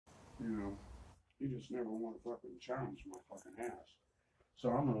You know, he just never want to fucking challenge my fucking ass. So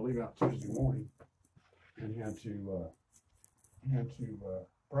I'm gonna leave out Tuesday morning and head to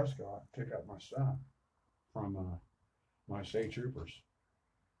Prescott, pick up my stuff from my state troopers.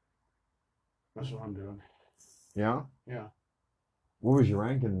 That's what I'm doing. Yeah. Yeah. What was your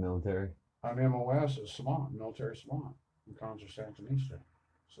rank in the military? I'm MOS as Savant, military Savant, in Contra Sandinista.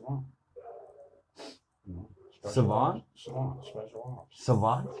 Savant. You know, special Savant? ops. Savant, special ops.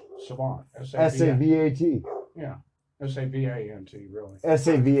 Savant? Savant. S-A-V-A-T. Yeah. S-A-V-A-N-T, really.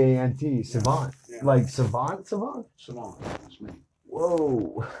 S-A-V-A-N-T. Savant. Yeah. Like savant? Savant? Savant. That's me.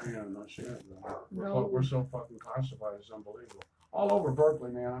 Whoa. Yeah, no shit. No. We're so fucking classified. It's unbelievable. All over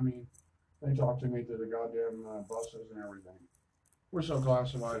Berkeley, man. I mean, they talk to me through the goddamn buses and everything. We're so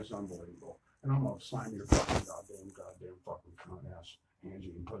classified. It's unbelievable. And I'm gonna slam your fucking goddamn fucking cunt ass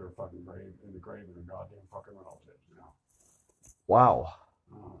Angie and put her fucking grave in the grave of her goddamn fucking relatives now. Wow.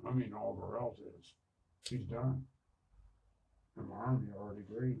 I mean, all of her relatives. She's done. And my army already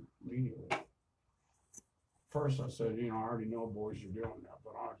agreed immediately. First, I said, you know, I already know, boys, you're doing that,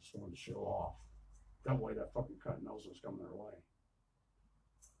 but I just wanted to show off. That way, that fucking cunt knows what's coming their way.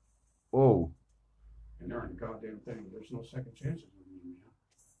 Whoa. And they're in the goddamn thing. There's no second chances with me, man.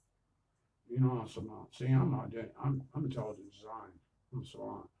 You know, see, I'm not dead. I'm intelligent design. I'm a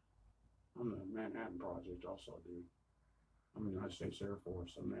savant. I'm the Manhattan Project, also, dude. I'm the United States Air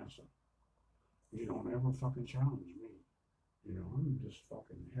Force. I'm NASA. You don't ever fucking challenge me. You know, I'm just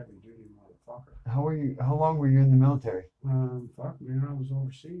fucking heavy duty motherfucker. How long were you in the military? Fuck, man, I was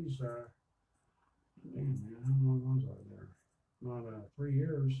overseas. Damn, man, how long was I there? About 3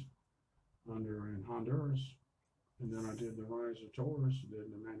 years in Honduras. And then I did the Rise of Taurus,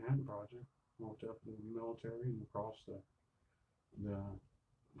 did the Manhattan Project, walked up in the military and across the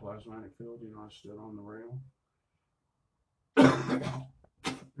plasmatic field. You know, I stood on the rail.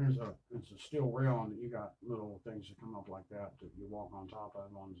 It's a steel rail, and you got little things that come up like that you walk on top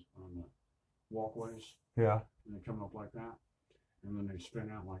of on the walkways. Yeah. And they come up like that, and then they spin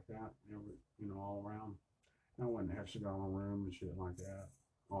out like that, all around. And I went in a hexagonal room and shit like that,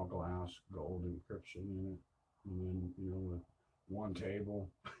 all glass, gold encryption in it, and then with one table,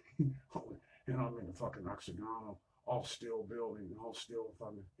 and I'm in the fucking hexagonal, all steel building, all steel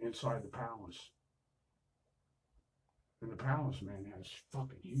fucking inside the palace. And the palace, man, has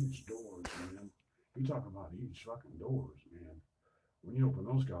fucking huge doors, man. You talk about huge fucking doors, man. When you open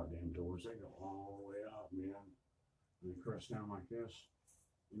those goddamn doors, they go all the way up, man. And they crest down like this.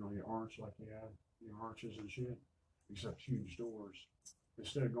 You know, your arch like you have, your arches and shit. Except huge doors.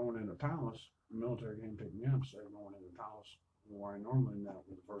 Instead of going in the palace, the military didn't pick me up. Instead of going in the palace, where I normally met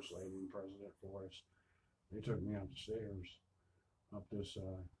with the First Lady and President Flores, they took me up the stairs, up this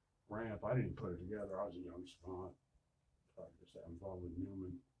ramp. I didn't put it together. I was a young savant. I just got involved with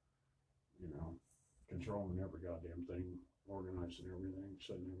Newman, controlling every goddamn thing, organizing everything,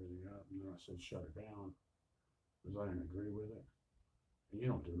 setting everything up. And then I said, shut it down, because I didn't agree with it. And you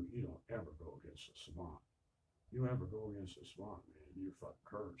don't ever go against a savant. You ever go against a savant, man, you're fucking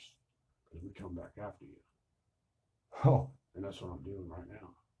cursed, because we come back after you. Oh. And that's what I'm doing right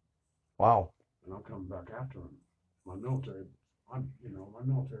now. Wow. And I'm coming back after him. My military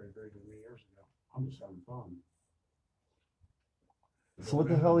agreed with me years ago. I'm just having fun. So what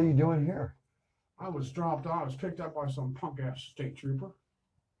the hell are you doing here? I was dropped off. I was picked up by some punk ass state trooper,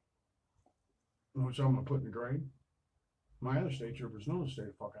 which I'm gonna put in the grave. My other state troopers know to stay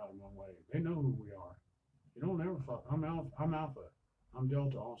the fuck out of my way. They know who we are. You don't ever fuck. I'm Alpha. I'm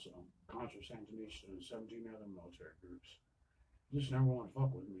Delta also. Contra Sandinista and 17 other military groups. You just never want to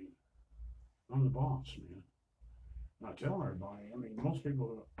fuck with me. I'm the boss, man. And I tell everybody. I mean, most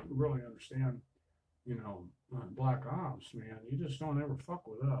people who really understand, Black Ops, man. You just don't ever fuck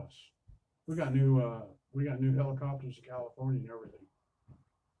with us. We got new helicopters in California and everything.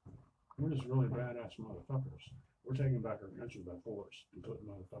 We're just really badass motherfuckers. We're taking back our country by force and putting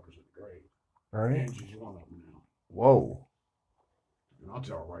motherfuckers in the grave. All right. Angie's one of them now. Whoa. And I'll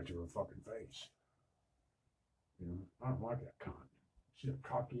tell her right to her fucking face. I don't like that cunt. She's a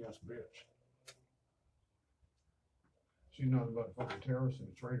cocky ass bitch. She's nothing but a fucking terrorist and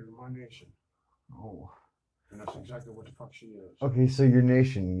a traitor to my nation. Oh. And that's exactly what the fuck she is. Okay, so your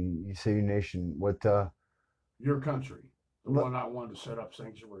nation, you say your nation, what, Your country. The one I wanted to set up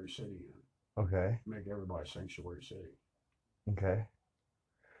Sanctuary City in. Okay. Make everybody Sanctuary City. Okay.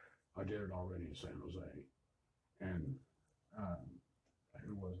 I did it already in San Jose. And,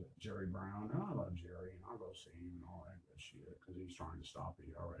 who was it? Jerry Brown. And I love Jerry, and I'll go see him and all that good shit, because he's trying to stop the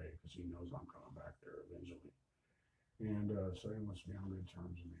ERA, because he knows I'm coming back there eventually. And so he wants to be on good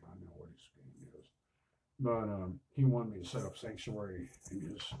terms with me. I know what his scheme is. But he wanted me to set up sanctuary in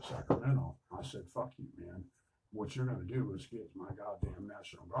his Sacramento. I said, "Fuck you, man. What you're gonna do is get my goddamn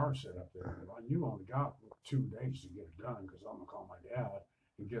National Guard set up there. You only got 2 days to get it done because I'm gonna call my dad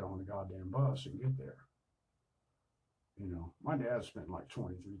and get on the goddamn bus and get there." You know, my dad spent like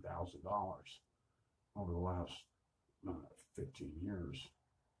 $23,000 over the last 15 years.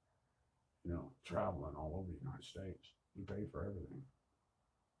 You know, traveling all over the United States. He paid for everything.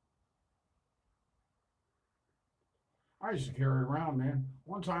 I used to carry around, man.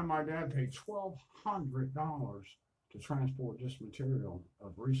 One time my dad paid $1,200 to transport this material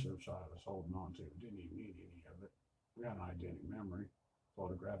of research I was holding on to. Didn't even need any of it. We got an eidetic memory,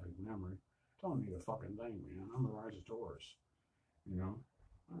 photographic memory. Don't need a fucking thing, man. I'm a risotaurus. You know?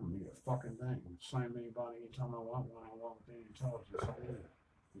 I don't need a fucking thing. Slam anybody anytime I want when I want with any intelligence. I need it.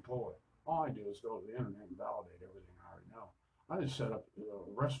 Employ it. All I do is go to the internet and validate everything I already know. I just set up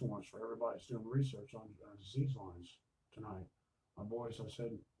arrest warrants for everybody that's doing research on disease lines tonight. My boys, I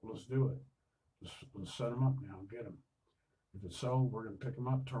said, let's do it. Let's set them up now and get them. If it's so, we're going to pick them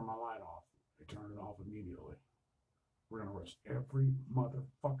up, turn my light off. They turn it off immediately. We're going to arrest every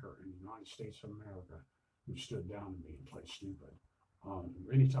motherfucker in the United States of America who stood down to me and played stupid on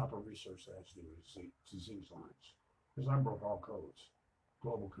any type of research that has to do with disease lines. Because I broke all codes.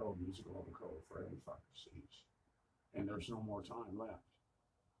 Global code needs a global code for every fucking disease. And there's no more time left.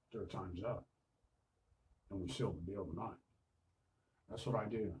 Their time's up. And we sealed the deal tonight. That's what I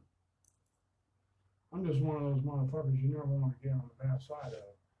do. I'm just one of those motherfuckers you never want to get on the bad side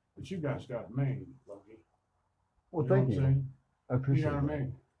of. But you guys got it made, Loki. Well, You know thank what I'm you. saying? I You appreciate got it it.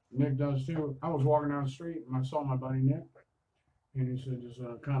 made. Nick does too. I was walking down the street and I saw my buddy Nick. And he said, just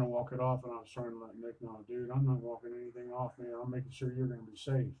kind of walk it off. And I was trying to let Nick know, dude, I'm not walking anything off, man. I'm making sure you're going to be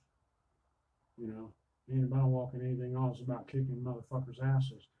safe. You know, it ain't about walking anything off. It's about kicking motherfuckers'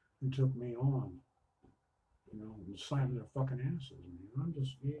 asses who took me on. You know, and slamming their fucking asses, man. I'm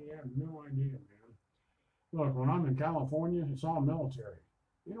just, you have no idea, man. Look, when I'm in California, it's all military.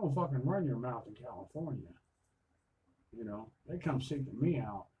 You don't fucking run your mouth in California. You know, they come seeking me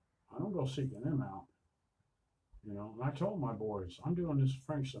out. I don't go seeking them out. You know, and I told my boys, I'm doing this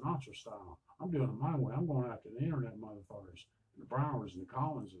Frank Sinatra style. I'm doing it my way. I'm going after the internet motherfuckers, the Browers and the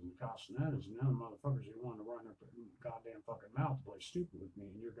Collins and the Castanettas and the other motherfuckers who want to run their goddamn fucking mouth to play stupid with me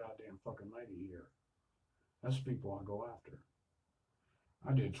and your goddamn fucking lady here. That's the people I go after.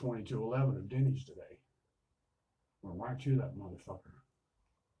 I did 2211 of Denny's today. Went right to that motherfucker.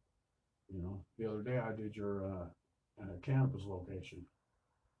 You know, the other day I did your cannabis location.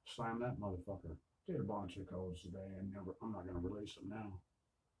 Slammed that motherfucker. Did a bunch of codes today and I'm not going to release them now.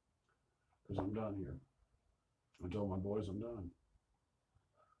 Because I'm done here. I told my boys I'm done.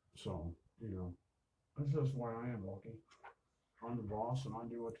 So, you know, that's just where I am, Loki. I'm the boss and I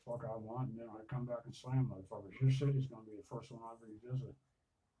do what the fuck I want and then I come back and slam motherfuckers. Your city's going to be the first one I revisit.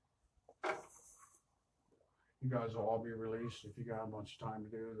 You guys will all be released. If you got a bunch of time to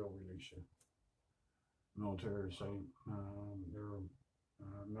do it, they'll release you. Military say their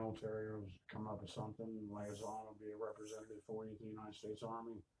military will come up with something. Liaison will be a representative for you to the United States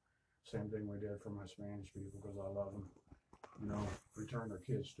Army. Same thing we did for my Spanish people because I love them. You know, return their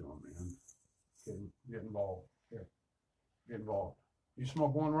kids to them, man. Get involved. Here, get involved. You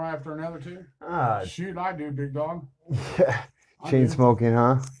smoke one right after another too? Shoot, I do, big dog. Yeah. I Chain do. smoking,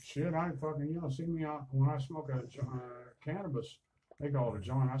 huh? Shit, I fucking, you know, see me out when I smoke a cannabis. They call it a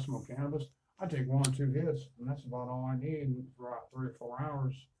joint. I smoke cannabis. I take 1 or 2 hits, and that's about all I need for about 3 or 4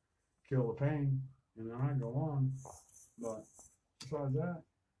 hours. Kill the pain, and then I go on. But besides that,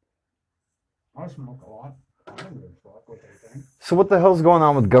 I smoke a lot. I don't give a fuck what they think. So what the hell's going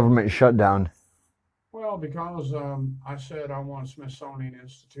on with government shutdown? Well, because I said I want a Smithsonian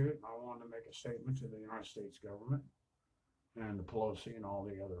Institute, and I wanted to make a statement to the United States government and the Pelosi and all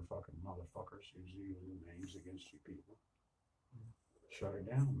the other fucking motherfuckers who's using names against you people. Shut it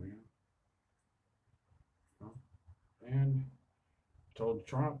down, man. You know? And told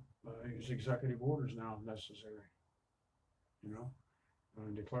Trump use executive orders now if necessary. You know,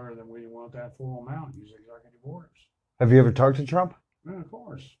 and declare that we want that full amount. Use executive orders. Have you ever talked to Trump? And of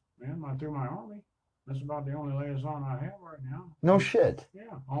course, man, through my army. That's about the only liaison I have right now. No shit.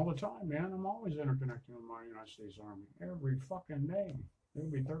 Yeah, all the time, man. I'm always interconnecting with my United States Army every fucking day. It'll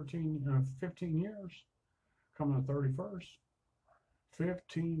be 15 years coming the 31st.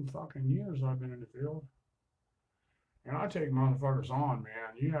 15 fucking years I've been in the field. And I take motherfuckers on,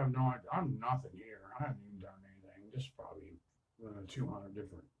 man. You have no idea. I'm nothing here. I haven't even done anything. Just probably 200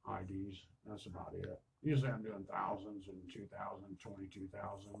 different IDs. That's about it. Usually I'm doing thousands and 2,000,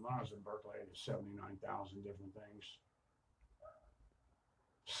 22,000. When I was in Berkeley, I did 79,000 different things.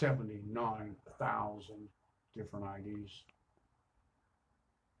 79,000 different IDs.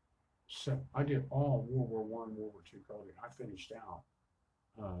 So I did all World War One, World War II coding. I finished out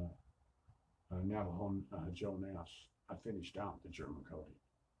Navajo Joe Ness. I finished out the German coding.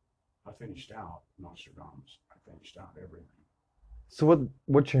 I finished out Nostradamus. I finished out everything. So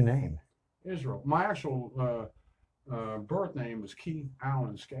what's your name? Israel. My actual birth name is Keith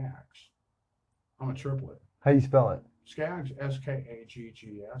Allen Skaggs. I'm a triplet. How do you spell it? Skaggs, Skaggs,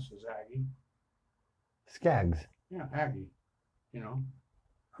 is Aggie. Skaggs. Yeah, Aggie. You know,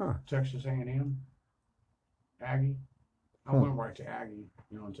 Huh. Texas A&M. Aggie. I went right to Aggie.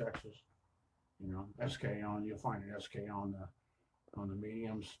 You know, in Texas. You know, SK on. You'll find an SK on the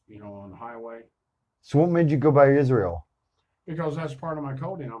mediums. You know, on the highway. So what made you go by Israel? Because that's part of my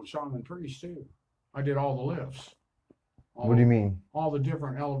coding. I'm shaman priest too. I did all the lifts. What do you mean? All the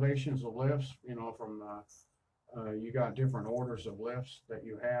different elevations of lifts. You know, from you got different orders of lifts that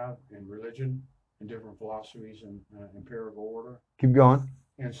you have in religion and different philosophies and empirical order. Keep going.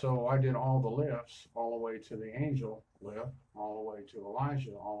 And so I did all the lifts, all the way to the angel lift, all the way to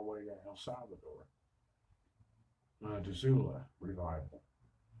Elijah, all the way to El Salvador, to Zula revival.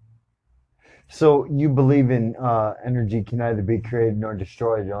 So you believe in energy can neither be created nor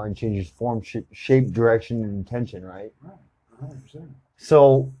destroyed. It only changes form, shape, direction, and intention, right? Right, 100%.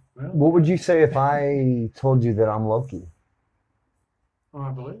 So Well, what would you say if I told you that I'm Loki?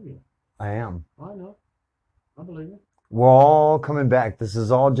 I believe you. I am. I know. I believe you. We're all coming back. This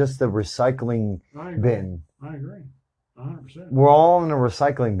is all just the recycling I agree. bin. I agree. 100%. We're all in a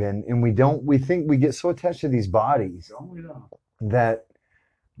recycling bin, and we think we get so attached to these bodies Don't we know? that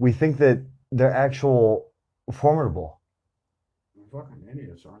we think that they're actual formidable. They're fucking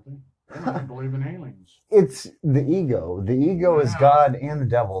idiots, aren't they? They don't even believe in aliens. It's the ego. The ego is Yeah. God and the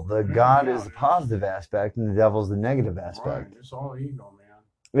devil. The Yeah, God yeah, is the it is. positive aspect, and the devil's the negative Right. aspect. It's all ego, man.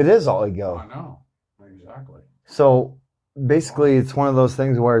 It is all ego. I know. Exactly. So basically, it's one of those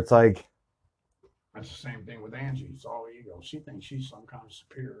things where it's like, That's the same thing with Angie. It's all ego. She thinks she's some kind of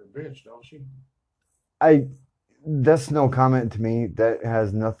superior bitch, don't she? that's no comment to me. That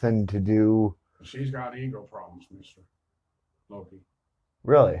has nothing to do. She's got ego problems, Mr. Loki.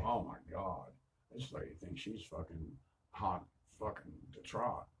 Really? Oh my God. This lady thinks she's fucking hot fucking to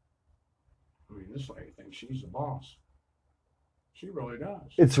trot. I mean, this lady thinks she's the boss. She really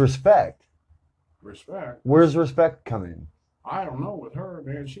does. It's respect. Respect. Where's respect come in? I don't know with her,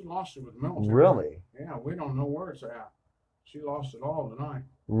 man. She lost it with the military. Really? Yeah, we don't know where it's at. She lost it all tonight.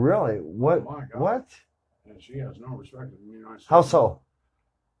 Really? What? Oh my God. What? And she has no respect for the United States. How so?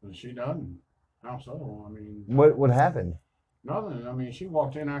 And she doesn't. How so? I mean, What happened? nothing. I mean, she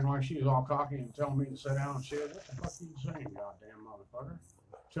walked in acting like she was all cocky and telling me to sit down and shit. What the fuck are you saying, goddamn motherfucker?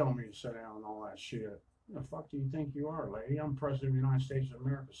 Telling me to sit down and all that shit. Who the fuck do you think you are, lady? I'm President of the United States of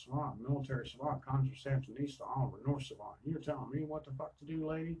America, savant, military savant, conjure Samsonista, Oliver North savant. You're telling me what the fuck to do,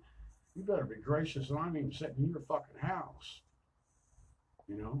 lady? You better be gracious, and I'm even sitting in your fucking house.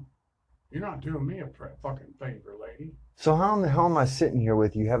 You know? You're not doing me a fucking favor, lady, So how in the hell am I sitting here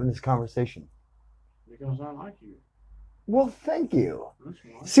with you having this conversation? because I like you. Well, thank you. That's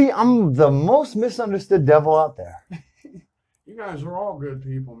why. See, I'm the most misunderstood devil out there. You guys are all good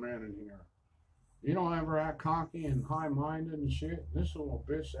people, man, in here. You don't ever act cocky and high-minded and shit. This little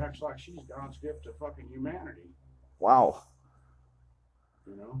bitch acts like she's God's gift to fucking humanity, Wow.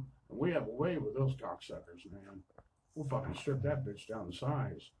 you know? And we have a way with those cocksuckers, man. We'll fucking strip that bitch down to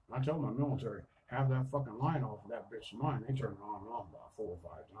size. I told my military, have that fucking line off of that bitch of mine. They turn it on and off about 4 or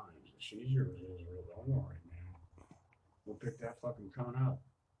 5 times. She's yours, Israel. Don't worry, man. We'll pick that fucking cunt up.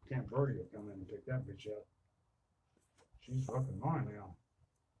 Camp Birdie will come in and pick that bitch up. She's fucking mine now.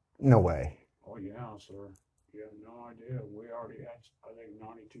 No way. Oh, yeah, sir. You have no idea. We already had, I think,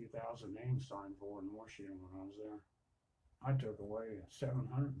 92,000 names signed for in Washington when I was there. I took away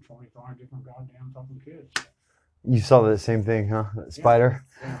 725 different goddamn fucking kids. You saw the same thing, huh? That spider?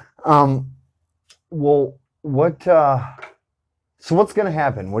 Yeah. Well, what, so what's going to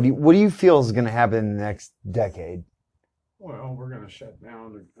happen? What do you feel is going to happen in the next decade? Well, we're going to shut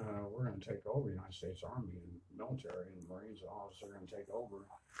down, we're going to take over the United States Army and military and Marines and all this are going to take over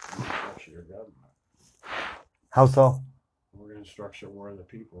and structure your government. How so? We're going to structure where the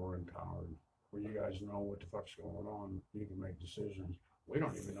people are empowered, where you guys know what the fuck's going on. You can make decisions. We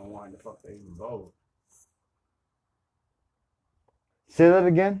don't even know why the fuck they even vote. Say that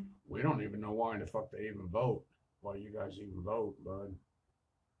again? We don't even know why the fuck they even vote. Why you guys even vote, bud.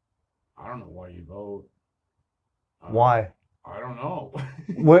 I don't know why you vote. Why? I don't know.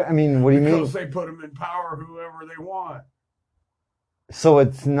 What do you mean? Because they put them in power whoever they want. So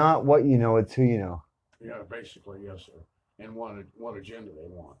it's not what you know, it's who you know. Yeah, basically, yes, sir. and what agenda they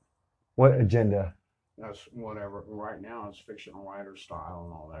want. What agenda? That's whatever. Right now, it's fictional writer style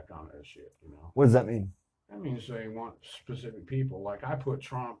and all that kind of shit. You know, What does that mean? that means they want specific people. Like I put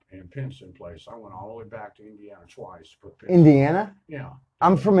Trump and Pence in place. I went all the way back to Indiana twice to put Pence. Indiana? Yeah.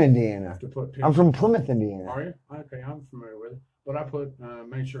 I'm from Indiana. To put Pence. I'm from Plymouth, Indiana. Are you? Okay, I'm familiar with it. But I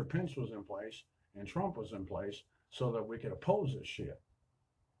made sure Pence was in place and Trump was in place so that we could oppose this shit.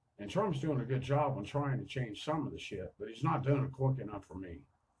 And Trump's doing a good job on trying to change some of the shit, but he's not doing it quick enough for me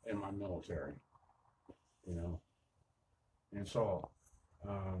and my military. You know, and so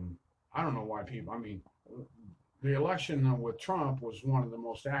I don't know why people. I mean, the election with Trump was one of the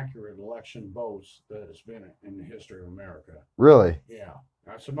most accurate election votes that has been in the history of America. Really? Yeah,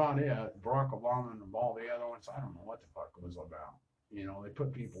 that's about it. Barack Obama and all the other ones, I don't know what the fuck it was about. You know, they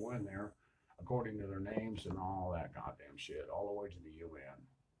put people in there according to their names and all that goddamn shit, all the way to the UN.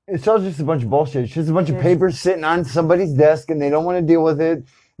 It's all just a bunch of bullshit. It's just a bunch of papers sitting on somebody's desk and they don't want to deal with it.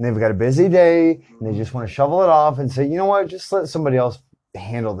 And they've got a busy day and they just want to shovel it off and say, you know what, just let somebody else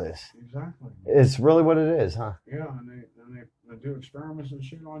handle this. Exactly. It's really what it is, huh? Yeah, and they do experiments and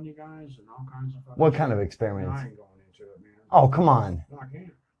shit on you guys and all kinds of. What kind of experiments? I ain't going into it, man. Oh, come on. No, I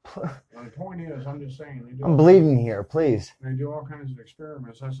can't. Well, the point is, I'm just saying. I'm bleeding here, please. They do all kinds of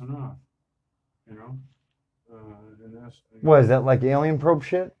experiments. That's enough. You know? And that's. What, is that like alien probe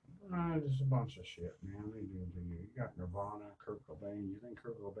shit? Just a bunch of shit, man. They do to you. You got Nirvana, Kurt Cobain. You think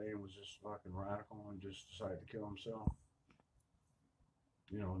Kurt Cobain was just fucking radical and just decided to kill himself?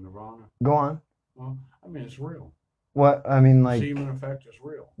 You know, Nirvana. Go on. Well, I mean, it's real. What I mean, like, Semen effect is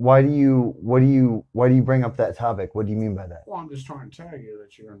real. why do you bring up that topic? What do you mean by that? Well, I'm just trying to tell you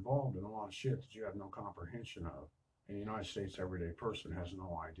that you're involved in a lot of shit that you have no comprehension of. And the United States everyday person has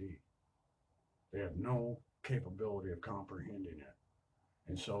no ID. They have no capability of comprehending it.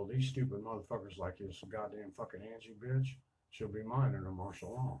 And so these stupid motherfuckers like this goddamn fucking Angie bitch should be mine under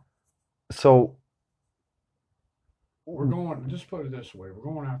martial law. So we're going, just put it this way, we're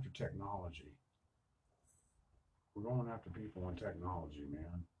going after technology. We're going after people and technology,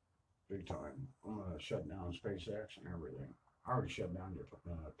 man. Big time. I'm going to shut down SpaceX and everything. I already shut down your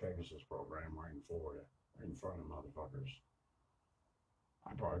Pegasus program right in Florida, right in front of motherfuckers.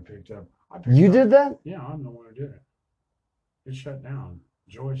 I probably picked up. You did that? Yeah, I'm the one who did it. It shut down.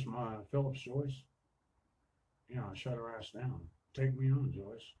 Joyce, Phillips Joyce. Yeah, I shut her ass down. Take me on,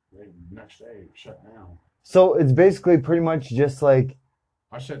 Joyce. Next day, shut down. So it's basically pretty much just like.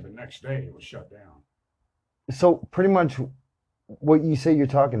 I said the next day it was shut down. So pretty much what you say you're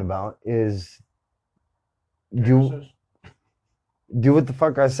talking about is do what the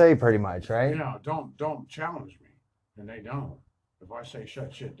fuck I say, pretty much, right? Yeah, don't challenge me. And they don't. If I say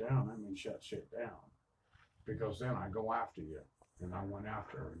shut shit down, I mean shut shit down. Because then I go after you. And I went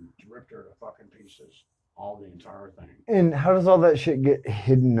after her and ripped her to fucking pieces. All the entire thing. And how does all that shit get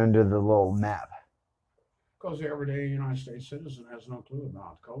hidden under the little map? Because the everyday United States citizen has no clue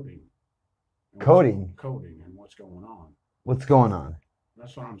about coding. Coding? Coding and what's going on. What's going on?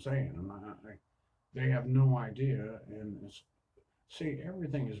 That's what I'm saying. They have no idea. And see,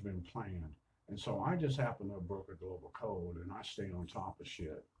 everything has been planned. And so I just happen to have broke a global code and I stay on top of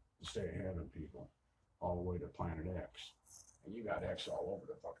shit to stay ahead of people all the way to Planet X. And you got X all over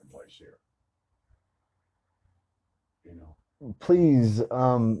the fucking place here. You know. Please,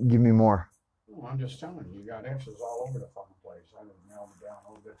 give me more. Well, I'm just telling you, you got X's all over the fucking place. I nailed it down a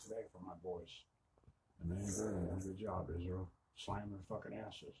little bit today for my boys. And they ain't doing a good job, Israel. Slamming their fucking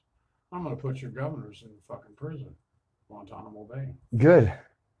asses. I'm gonna put your governors in fucking prison. Guantanamo Bay. Good.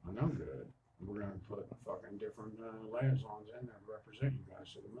 I know good. We're gonna put fucking different liaisons in there to represent you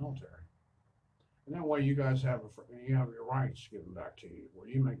guys to the military. And that way you guys have your rights given back to you, where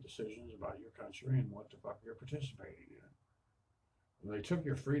you make decisions about your country and what the fuck you're participating in. And they took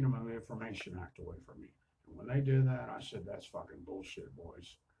your Freedom of Information Act away from me. And when they did that, I said, that's fucking bullshit,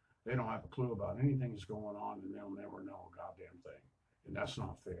 boys. They don't have a clue about anything that's going on and they'll never know a goddamn thing. And that's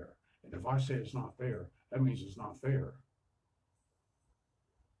not fair. And if I say it's not fair, that means it's not fair.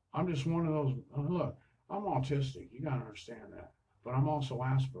 I'm just one of those, look, I'm autistic. You gotta understand that. But I'm also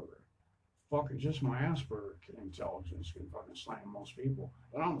Asperger. Fucking just my Asperger intelligence can fucking slam most people.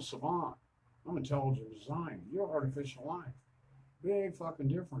 But I'm a savant. I'm intelligent design. You're artificial life. Big fucking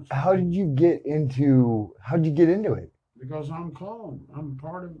difference. How'd you get into it? Because I'm cloned. I'm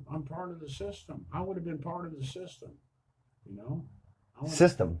part of the system. I would have been part of the system. You know?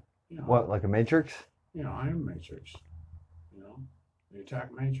 System? You know, what, like a matrix? You know, I am Matrix. You know? The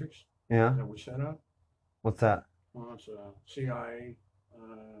attack matrix Yeah. that we set up. What's that? Well, it's a CIA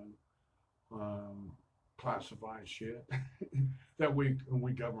classified shit that we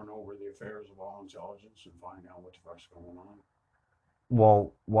govern over the affairs of all intelligence and find out what the fuck's going on,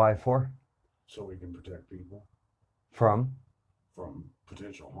 Well, why for? so we can protect people From? from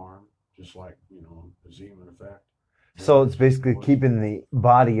potential harm, just like the Zeman effect. So it's basically Was- keeping the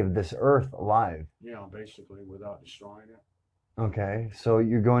body of this earth alive. basically without destroying it. Okay, so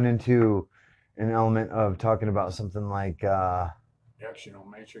you're going into an element of talking about something like,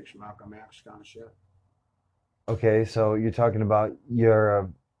 Matrix, Malcolm X kind of shit. okay, so you're talking about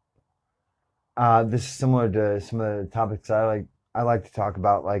your, this is similar to some of the topics I like to talk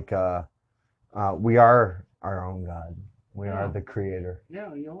about, like, we are our own God. We are Yeah. the creator.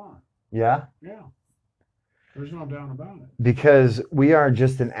 Yeah, you are. Yeah? Yeah, there's no doubt about it. Because we are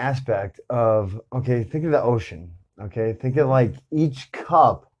just an aspect of, okay, think of the ocean. Okay, think of like each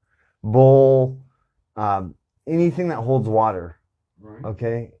cup, bowl, anything that holds water. Right.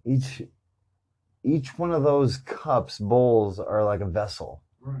 Okay, each one of those cups, bowls are like a vessel.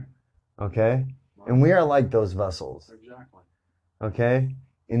 Right. Okay, Right. and we are like those vessels. Exactly. Okay,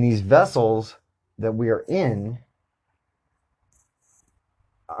 and these vessels that we are in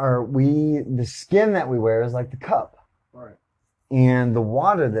the skin that we wear is like the cup, Right. and the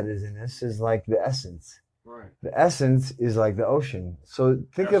water that is in us is like the essence. Right. The essence is like the ocean. So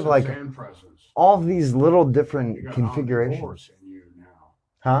think of Essence like and presence. all of these little different You got configurations. omnivorous in you now.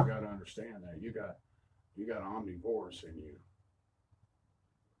 Huh? You got to understand that you got omnivorous in you.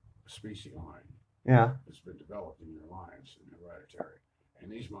 Species line. Yeah. It's been developed in your lines and hereditary.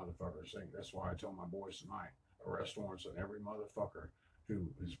 And these motherfuckers think that's why I told my boys tonight, arrest warrants on every motherfucker who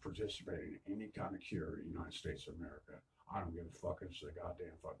is participating in any kind of cure in the United States of America. I don't give a fuck if it's a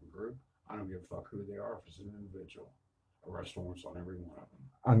goddamn fucking group. I don't give a fuck who they are, if it's an individual. Arrest warrants on every one of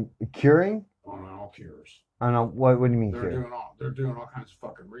them. Curing? On all cures. I don't know. What do you mean They're cure? doing all kinds of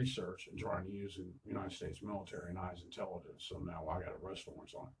fucking research and trying to use the United States military and eyes intelligence. So now I got arrest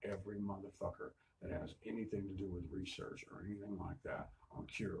warrants on every motherfucker that has anything to do with research or anything like that on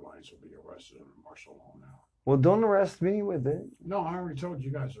cure lines will be arrested under martial law now. Well, don't arrest me with it. No, I already told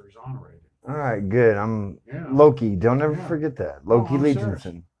you guys are exonerated. All right, good. I'm Yeah. Loki. Don't ever Yeah. forget that. Loki I'm serious.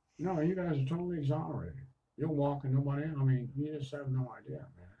 Legionson. No, you guys are totally exonerated. You'll walk and nobody. I mean, you just have no idea,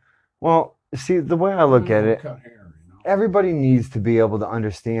 man. Well, see, the way I look at it, Cut hair, everybody needs to be able to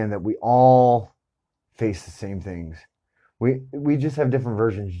understand that we all face the same things. We just have different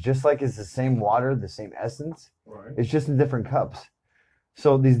versions. Just like it's the same water, the same essence. Right. It's just in different cups.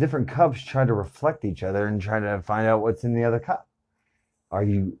 So these different cups try to reflect each other and try to find out what's in the other cup. Are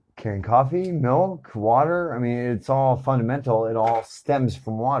you carrying coffee, milk, water? I mean, it's all fundamental. It all stems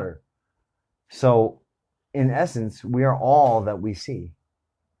from water. So in essence, we are all that we see.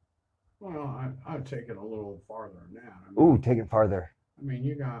 Well, I'd take it a little farther than that. Ooh, take it farther. I mean,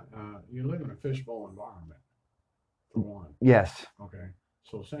 you live in a fishbowl environment, for one. Yes. Okay.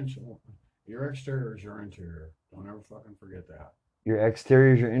 So essentially, your exterior is your interior. Don't ever fucking forget that. Your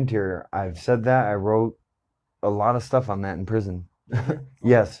exterior is your interior. I've said that. I wrote a lot of stuff on that in prison. Did you?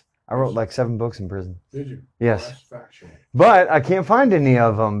 Yes. I wrote like 7 books in prison. Did you? Yes. Oh, that's factual. But I can't find any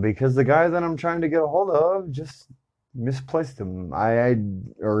of them because the guy that I'm trying to get a hold of just misplaced them.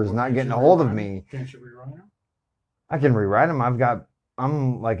 Or is Well, not can't getting you a hold of rewrite me. 'em? Can't you rewrite them? I can rewrite them.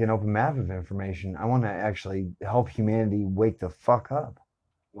 I'm like an open map of information. I want to actually help humanity wake the fuck up.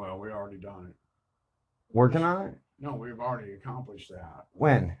 Well, we already done it. Working on it? No, we've already accomplished that.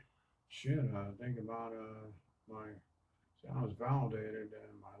 When? Shit, think about I was validated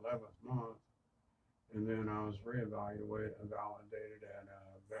in my 11th month, and then I was validated at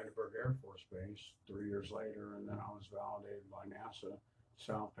Vandenberg Air Force Base 3 years later, and then I was validated by NASA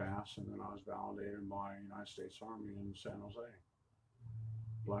South Pass, and then I was validated by United States Army in San Jose.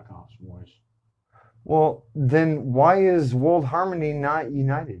 Black Ops boys. Well, then why is World Harmony not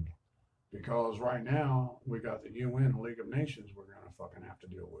united? Because right now we got the UN, League of Nations, we're gonna fucking have to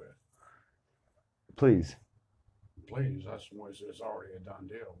deal with. Please. Please, it's already a done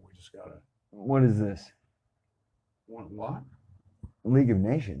deal. We just gotta. What is this? What? League of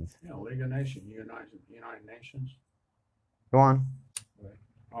Nations. Yeah, League of Nations, United Nations. Go on.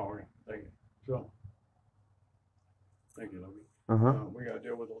 Oh, yeah. Thank you. Phil. Thank you, Louie. Uh-huh. We got to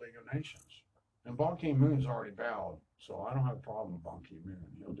deal with the League of Nations. And Ban Ki-moon's already bowed, so I don't have a problem with Ban Ki-moon.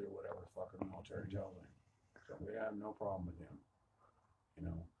 He'll do whatever the fucking military tells him. So we have no problem with him.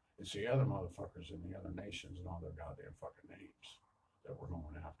 It's the other motherfuckers in the other nations and all their goddamn fucking names that we're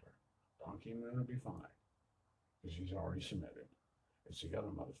going after. Ban Ki-moon will be fine because he's already submitted. It's the other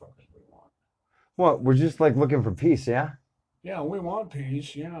motherfuckers we want. What? We're just like looking for peace, yeah? Yeah, we want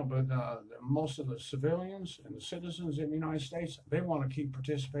peace, yeah, but most of the civilians and the citizens in the United States, they want to keep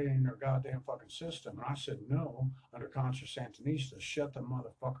participating in their goddamn fucking system. And I said, no, under Contra Sandinista, shut the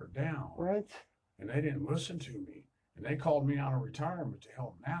motherfucker down. Right. And they didn't listen to me. And they called me out of retirement to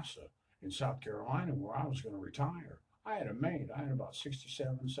help NASA in South Carolina where I was going to retire. I had a maid. I had about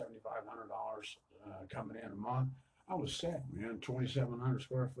 $7,500 coming in a month. I was set, man. 2,700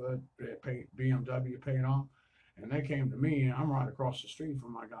 square foot, BMW paid off. And they came to me, and I'm right across the street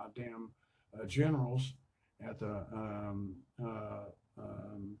from my goddamn generals at the um,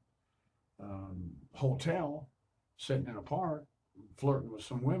 hotel, sitting in a park, flirting with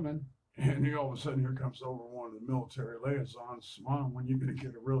some women. And all of a sudden, here comes over one of the military liaisons. Mom, when you gonna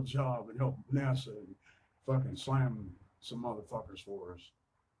get a real job and help NASA and fucking slam some motherfuckers for us,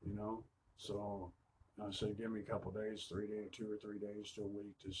 you know? So I said, give me a couple days, 3 days, 2 or 3 days to a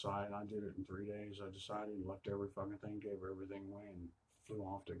week to decide. I did it in 3 days. I decided, left every fucking thing, gave everything away, and flew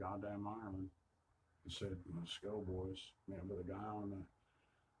off to goddamn Ireland and said, let's go, boys. Met with a guy on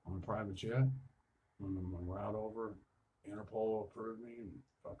a private jet on the route over. Interpol approved me and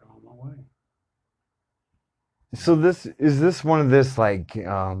fuck on my way. So this one of this like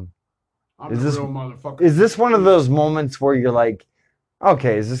I'm is the this real motherfucker. is this one of those moments where you're like,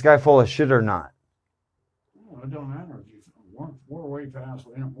 okay, is this guy full of shit or not? Well, it don't matter if you. We're way past.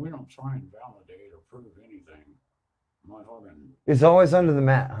 We don't try and validate or prove anything. Motherfucking. It's always under the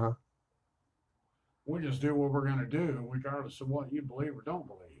mat, huh? We just do what we're gonna do, regardless of what you believe or don't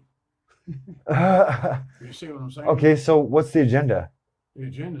believe. You see what I'm saying? Okay, so what's the agenda? The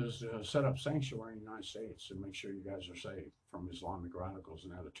agenda is to set up sanctuary in the United States and make sure you guys are safe from Islamic radicals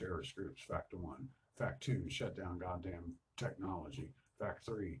and other terrorist groups. Fact one. Fact two, shut down goddamn technology. Fact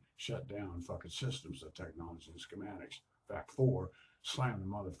three, shut down fucking systems of technology and schematics. Fact four, slam the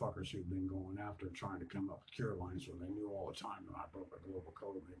motherfuckers who've been going after trying to come up with cure lines when they knew all the time that I broke a global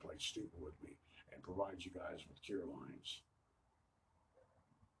code and they played stupid with me and provide you guys with cure lines.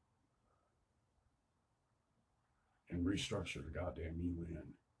 And restructure the goddamn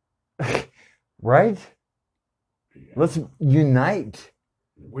UN. Right? Yeah. Let's unite.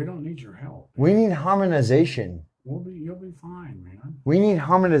 We don't need your help. We need harmonization. You'll be fine, man. We need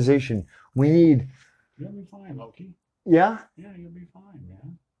harmonization. We need. You'll be fine, Loki. Yeah? Yeah, you'll be fine,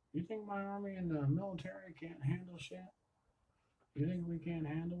 man. You think my army and the military can't handle shit? You think we can't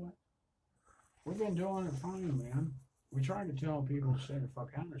handle it? We've been doing it fine, man. We tried to tell people to stay the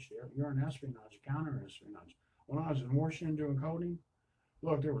fuck out of shit. You're an espionage, counter espionage. When I was in Washington doing coding,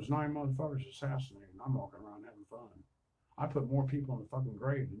 look, there was 9 motherfuckers assassinated. I'm walking around having fun. I put more people in the fucking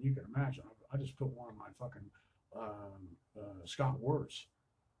grave than you can imagine. I just put one of my fucking Scott Wirtz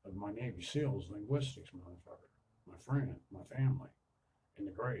of my Navy SEALs linguistics motherfucker, my friend, my family, in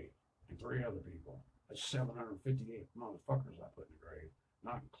the grave, and 3 other people. That's 758 motherfuckers I put in the grave,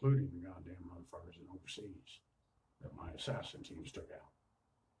 not including the goddamn motherfuckers in overseas that my assassin teams took out.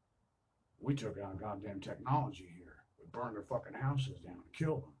 We took out goddamn technology here. We burned their fucking houses down and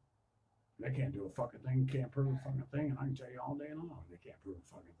killed them. They can't do a fucking thing, can't prove a fucking thing, and I can tell you all day long they can't prove a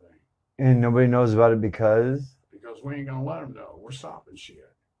fucking thing. And nobody knows about it because? Because we ain't gonna let them know. We're stopping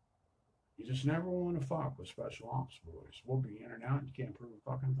shit. You just never want to fuck with special ops boys. We'll be in and out, and you can't prove a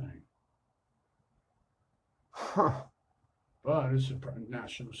fucking thing. Huh. But it's a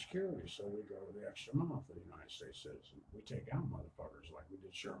national security, so we go the extra mile for the United States citizens. We take out motherfuckers like we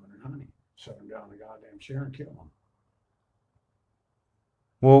did Sherman and Honey, set them down in the goddamn chair and kill them.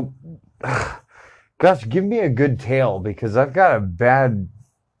 Well, gosh, give me a good tale because I've got a bad.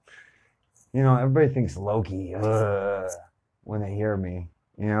 Everybody thinks Loki when they hear me.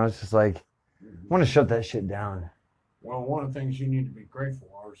 It's just like, I want to shut that shit down. Well, one of the things you need to be grateful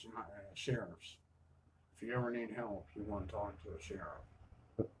for is sheriffs. If you ever need help, you want to talk to a sheriff.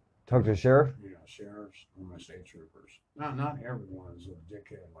 Talk to a sheriff? Yeah, sheriffs or my state troopers. Not everyone is a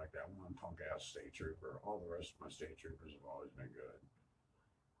dickhead like that one punk ass state trooper. All the rest of my state troopers have always been good.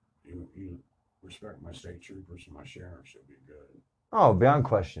 You respect my state troopers and my sheriffs, you'll be good. Oh, beyond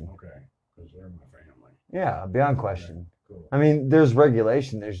question. Okay, because they're my family. Yeah, beyond question. Okay, cool. I mean, there's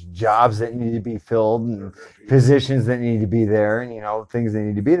regulation. There's jobs that need to be filled and positions that need to be there and, things that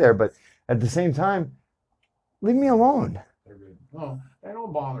need to be there. But at the same time, leave me alone. They're good. Well, they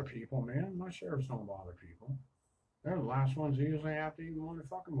don't bother people, man. My sheriffs don't bother people. They're the last ones who usually have to even want to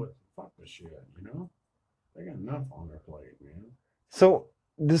fuck with shit, They got enough on their plate, man. So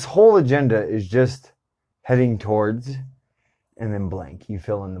this whole agenda is just heading towards and then blank. You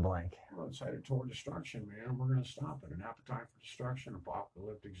fill in the blank. Well, it's headed toward destruction, man. We're going to stop it. An appetite for destruction,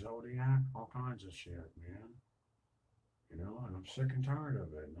 apocalyptic zodiac, all kinds of shit, man. And I'm sick and tired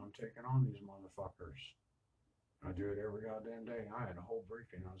of it. And I'm taking on these motherfuckers. I do it every goddamn day. I had a whole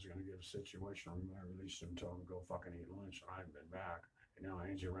briefing. I was going to give a situation room. I released him, told him to go fucking eat lunch, and I haven't been back. And now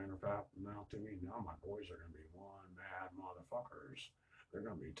Angie ran her mouth to me. Now my boys are going to be one mad motherfuckers. They're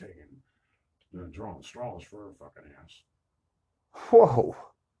going to be taking, drawing straws for her fucking ass. Whoa.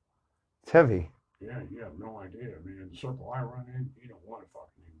 It's heavy. Yeah, you have no idea, man. The circle I run in, you don't want to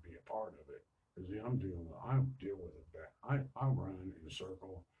fucking even be a part of it. Because I deal with it bad. I run in a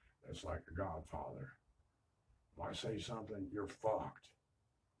circle that's like a godfather. If I say something, you're fucked.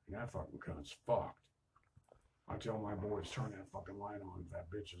 And that fucking cunt's fucked. I tell my boys, turn that fucking light on. That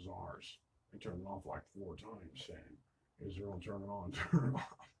bitch is ours. They turn it off like 4 times, saying, Israel, turn it on, turn it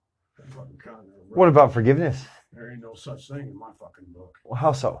off. That fucking cunt. What about forgiveness? There ain't no such thing in my fucking book. Well,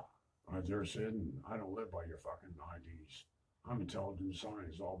 how so? I just said, I don't live by your fucking IDs. I'm intelligent design.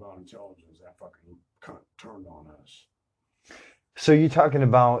 It's all about intelligence. That fucking cunt turned on us. So you're talking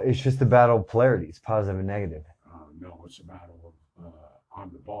about it's just a battle of polarities, positive and negative. No, it's a battle of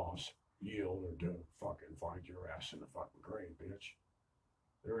I'm the boss. Yield or do fucking find your ass in the fucking grave, bitch.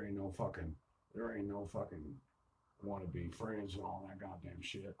 There ain't no fucking want to be friends and all that goddamn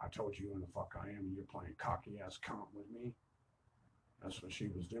shit. I told you who the fuck I am, and you're playing cocky ass cunt with me. That's what she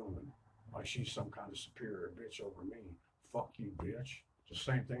was doing. Like she's some kind of superior bitch over me. Fuck you, bitch. The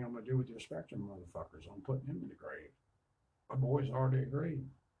same thing I'm gonna do with your Spectrum motherfuckers. I'm putting them in the grave. My boys already agreed.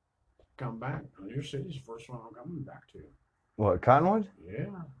 Come back. Your city's the first one I'm coming back to. What, Cottonwood? Yeah.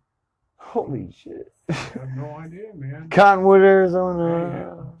 Holy shit. I have no idea, man. Cottonwood,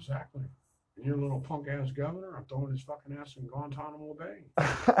 Arizona. Yeah, exactly. And your little punk ass governor, I'm throwing his fucking ass in Guantanamo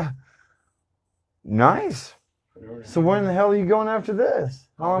Bay. Nice. So when the hell are you going after this?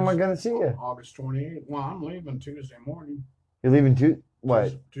 How am I going to see you? August 28th. Well, I'm leaving Tuesday morning. You're leaving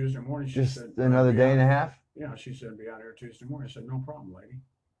what? Tuesday morning. She Just said, another day and a half? Yeah, she said, be out here Tuesday morning. I said, no problem, lady.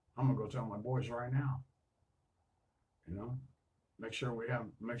 I'm going to go tell my boys right now. You know, make sure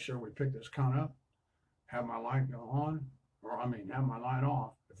we pick this cunt up, have my light go on, have my light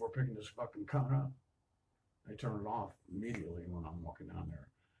off if we're picking this fucking cunt up. They turn it off immediately when I'm walking down there.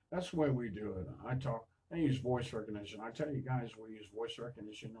 That's the way we do it. I use voice recognition. I tell you guys, we use voice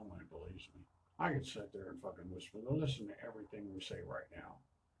recognition. No one believes me. I could sit there and fucking whisper. They'll listen to everything we say right now.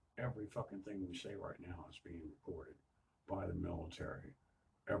 Every fucking thing we say right now is being recorded by the military.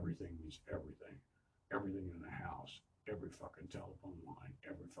 Everything means everything. Everything in the house. Every fucking telephone line.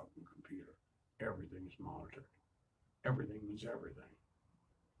 Every fucking computer. Everything is monitored. Everything means everything.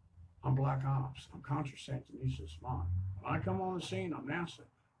 I'm Black Ops. I'm Contra Santanista Smart. When I come on the scene, I'm NASA.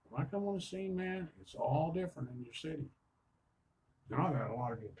 When I come on the scene, man, it's all different in your city. Now I've got a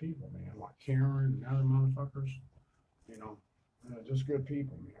lot of good people, man, like Karen and other motherfuckers. You know, just good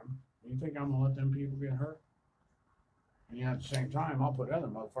people, man. You think I'm gonna let them people get hurt? And yet at the same time, I'll put other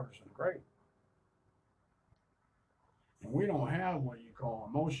motherfuckers in the grave. And we don't have what you call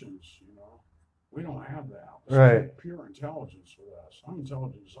emotions, you know. We don't have that. It's right. Pure intelligence with us. I'm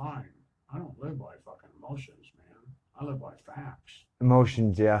intelligent design. I don't live by fucking emotions, man. I live by facts.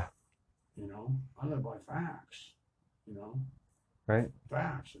 Emotions, yeah. You know, I live by facts. You know, right?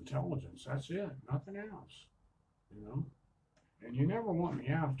 Facts, intelligence. That's it. Nothing else. You know, and you never want me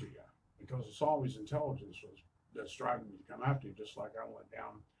after you because it's always intelligence that's driving me to come after you. Just like I went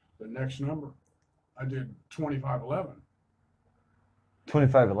down the next number. I did 2511.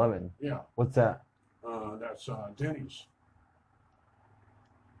 2511. Yeah. What's that? That's Denny's.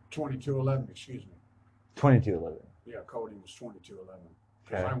 2211. Excuse me. 2211. Yeah, coding was 2211.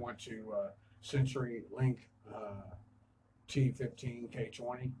 Okay. I went to Century Link T15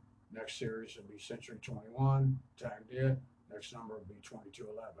 K20. Next series would be Century 21. Tagged it. Next number would be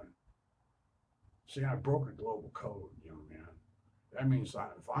 2211. See, I broke a global code, young man. That means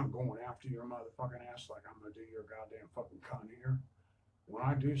if I'm going after your motherfucking ass like I'm going to do your goddamn fucking cunt here, when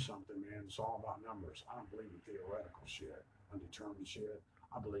I do something, man, it's all about numbers. I don't believe in theoretical shit, undetermined shit.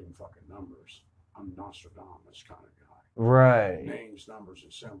 I believe in fucking numbers. I'm Nostradamus kind of guy. Right. Names, numbers,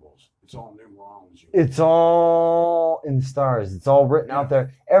 and symbols. It's all numerology. It's all in stars. It's all written out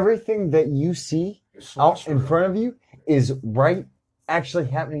there. Everything that you see out in front of you is actually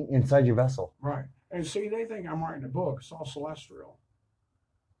happening inside your vessel. Right. And see, they think I'm writing a book. It's all celestial.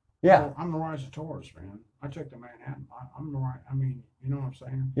 Yeah. Well, I'm the rise of Taurus, man. I took the Manhattan. I'm the right. I mean, you know what I'm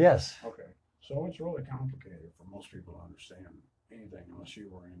saying? Yes. Okay. So it's really complicated for most people to understand anything unless you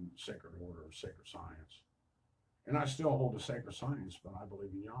were in sacred order or sacred science. And I still hold the sacred science, but I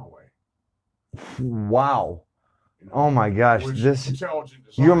believe in Yahweh. Wow. You know, oh my gosh.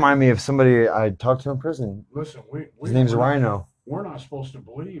 You remind me of somebody I talked to in prison. Listen, his name's Rhino. We're not supposed to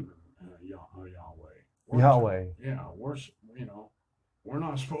believe in Yahweh. Yahweh. Yeah, we're, you know, We're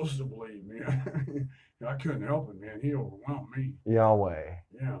not supposed to believe, man. I couldn't help it, man. He overwhelmed me. Yahweh.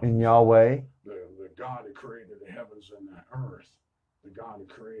 Yeah. And Yahweh, The God who created the heavens and the earth. The God who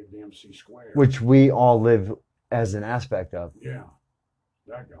created the MC squared. which we all live as an aspect of. Yeah.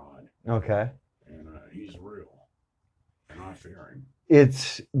 That God. Okay. And he's real. And I fear him.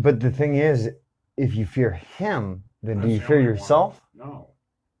 But the thing is, if you fear him, then do That's you the fear only yourself? one. No.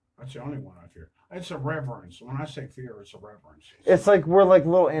 That's the only one I fear. It's a reverence. When I say fear, it's a reverence. It's like we're like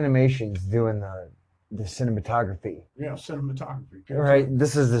little animations doing the cinematography. Yeah, cinematography. Right?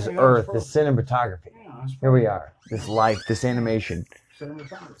 This is this Hey, that earth, was this cinematography. Yeah, that's Here we perfect. are. This life, this animation.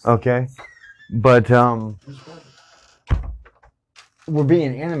 Cinematography. Okay? But It's perfect. we're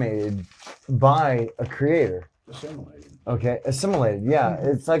being animated by a creator. Assimilated. Okay? Assimilated. Yeah.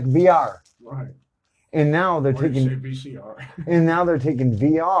 It's like VR. Right. And now they're Or you taking say VCR. and now they're taking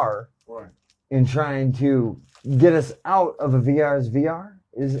VR Right. and trying to get us out of a VR's VR.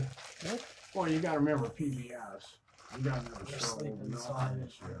 Is it? Well, you got to remember PBS. You got to remember They're Sherwood sleeping and inside.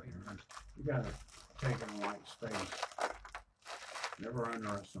 You got to take it in light space. Never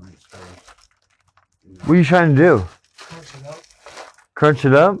underestimate space. You know? What are you trying to do? Crunch it up. Crunch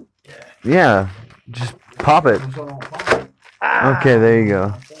it up? Yeah. Yeah. Just pop it. So don't pop it. Okay, there you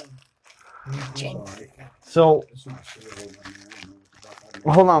go. So It's not sealed, I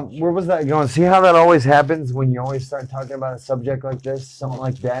mean, hold on, where was that going? See how that always happens when you always start talking about a subject like this, something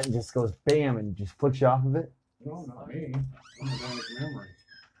like that, and just goes bam and just flips you off of it? No, not me. I'm a blank memory.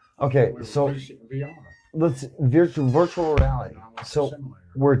 Okay, We were so VR. let's virtual reality. And I went to So simulator.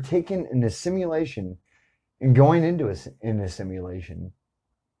 we're taking in a simulation and going into a simulation,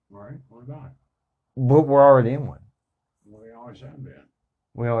 Right? What about it? but we're already in one. Well, they always have been.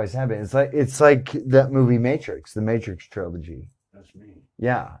 We always have it. It's like that movie Matrix, the Matrix trilogy. That's me.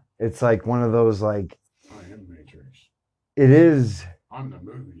 Yeah, it's like one of those like I am Matrix. it is. I'm the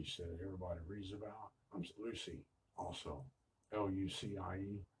movies that everybody reads about. I'm Lucy, also. Lucie.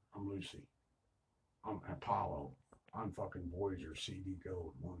 I'm Lucy. I'm Apollo. I'm fucking Voyager, CD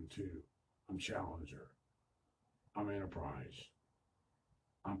Gold 1 and 2. I'm Challenger. I'm Enterprise.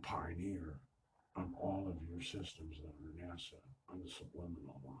 I'm Pioneer. I'm all of your systems that are NASA. I'm the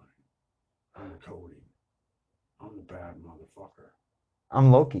subliminal line. I'm the coding. I'm the bad motherfucker.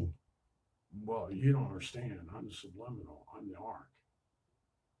 I'm Loki. Well, you don't understand. I'm the subliminal. I'm the arc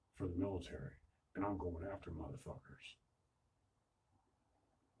for the military. And I'm going after motherfuckers.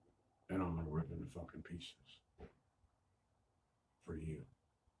 And I'm going to rip into fucking pieces. For you.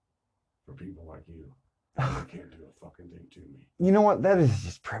 For people like you. They can't do a fucking thing to me. You know what? That is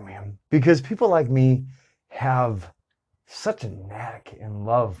just premium. Because people like me have such a knack and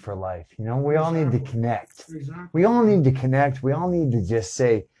love for life. You know, we all need to Exactly. connect. Exactly. We all need to connect. We all need to just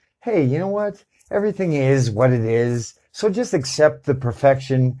say, hey, you know what? Everything is what it is. So just accept the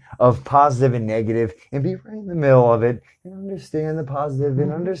perfection of positive and negative and be right in the middle of it and understand the positive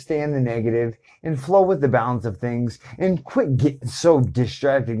and understand the negative and flow with the balance of things and quit getting so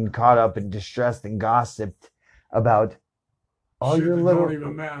distracted and caught up and distressed and gossiped about all Shit your that little don't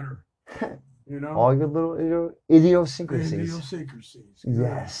even matter. You know? all your little idiosyncrasies. Idiosyncrasies.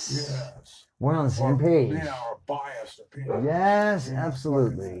 Yes. Yes. We're on the same Or, page. yeah, or biased opinion. Yes, Yeah,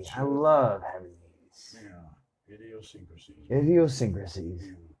 absolutely. fucking I shit. love having these Yeah. Idiosyncrasies. idiosyncrasies.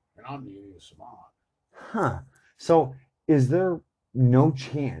 Yeah. And I'm the idiot savant. Huh. So, is there no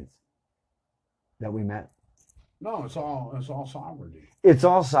chance that we met? No, it's all sovereignty. It's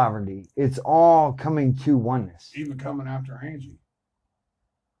all sovereignty. It's all coming to oneness. Even coming after Angie.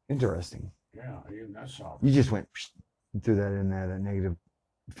 Interesting. Yeah, even that's sovereignty. You just went and threw that in there, that negative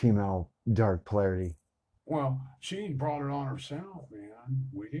female dark polarity. Well, she brought it on herself, man.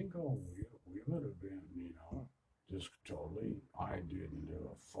 We didn't go. We would have been, just totally. I didn't do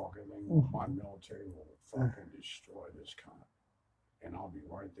a fucking thing. My military will fucking destroy this country, and I'll be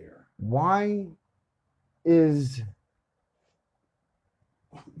right there. Why is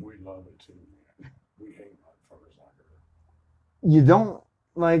We love it too, man. We hate motherfuckers like her. you don't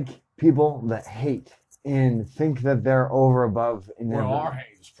like people that hate and think that they're over above and Well, never. our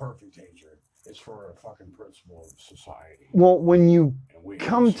hate is perfect hatred. It's for a fucking principle of society. Well, when you And we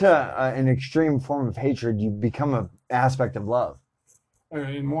come hate to society. an extreme form of hatred, you become an aspect of love.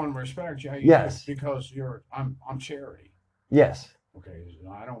 In one respect, yeah, you Yes. do, because I'm charity. Yes. Okay,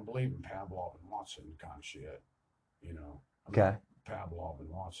 I don't believe in Pavlov and Watson kind of shit. I'm Okay. not Pavlov and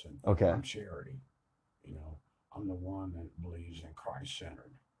Watson. Okay. I'm charity. I'm the one that believes in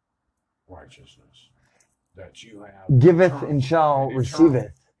Christ-centered righteousness. That you have Giveth and shall an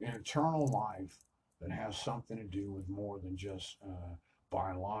receiveth. eternal life that has something to do with more than just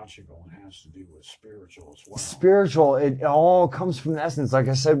biological and has to do with spiritual as well. Spiritual, it all comes from the essence. Like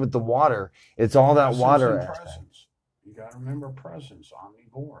I said with the water, it's all that Essence water and aspect. presence. You got to remember presence,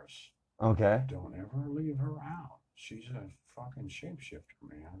 omnivorous. Okay. Don't ever leave her out. She's a fucking shapeshifter,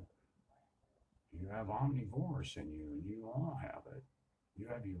 man. You have omnivorous in you, and you all have it. You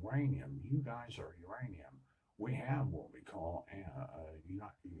have uranium. You guys are uranium. We have what we call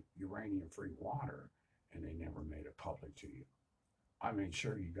uranium-free water, and they never made it public to you. I made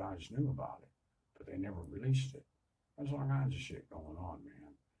sure you guys knew about it, but they never released it. There's all kinds of shit going on,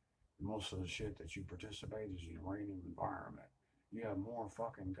 man. Most of the shit that you participate is uranium environment. You have more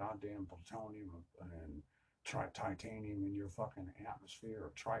fucking goddamn plutonium and titanium in your fucking atmosphere,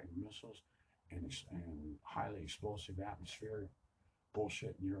 or Triton missiles, and highly explosive atmospheric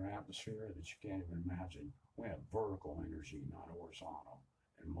bullshit in your atmosphere that you can't even imagine. We have vertical energy, not horizontal,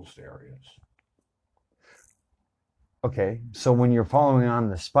 in most areas. Okay. So when you're following on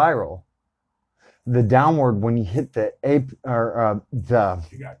the spiral, the downward, when you hit the ape or You got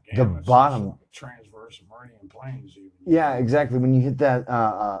the gamuts, bottom, transverse meridian planes, even. yeah, exactly. When you hit that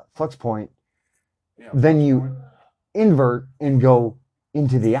flux point, Yeah, then flux you point, invert and go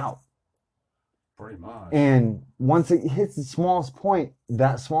into the out. pretty much. And once it hits the smallest point,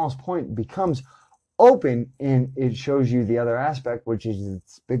 that smallest point becomes open and it shows you the other aspect, which is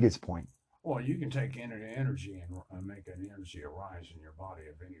its biggest point. Well, you can take energy and make an energy arise in your body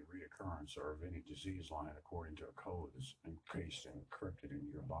of any reoccurrence or of any disease line according to a code that's encased and encrypted in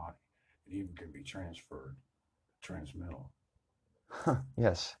your body. It even can be transferred, transmittal,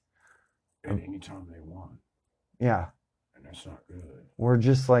 Yes. at any time they want. Yeah. And that's not good. We're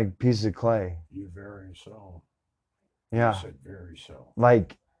just like pieces of clay. You very so. Yeah. You said very so.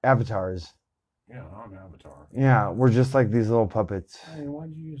 Like avatars. Yeah, I'm Avatar. Yeah. We're just like these little puppets. Hey,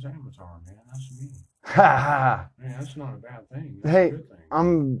 why'd you use Avatar, man? That's me. Ha ha. Man, that's not a bad thing. That's Hey, a good thing.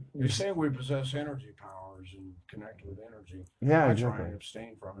 I'm. They say we possess energy powers and connect with energy. Yeah, I exactly. try and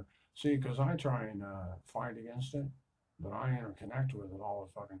abstain from it. See, because I try and fight against it, but I interconnect with it all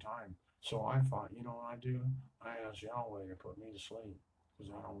the fucking time. So I thought, you know what I do? I ask Yahweh to put me to sleep because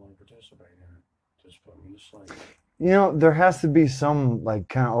I don't want to participate in it. Just put me to sleep. You know, there has to be some like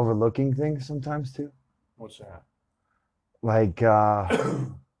kind of overlooking things sometimes too. What's that? Like,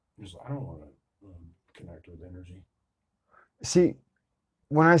 Because I don't want to connect with energy. see,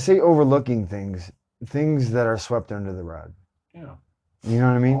 when I say overlooking things, things that are swept under the rug. Yeah. You know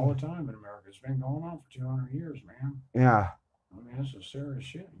what I mean? All the time in America. It's been going on for 200 years, man. Yeah. I mean, this is serious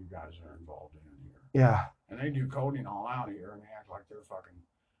shit you guys are involved in here. Yeah. And they do coding all out here and they act like they're fucking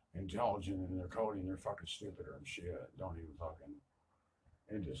intelligent and they're coding, they're fucking stupider and shit. Don't even fucking.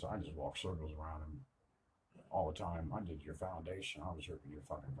 I just walk circles around them all the time. I did your foundation. I was ripping your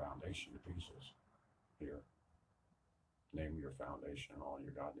fucking foundation to pieces here. Name your foundation and all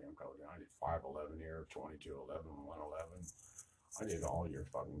your goddamn coding. I did 511 here, 2211, 111. I did all your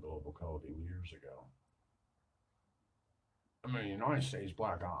fucking global coding years ago. I mean, United States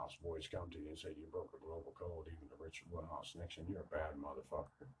Black Ops boys come to you and say you broke a global code, even to Richard Woodhouse Nixon. You're a bad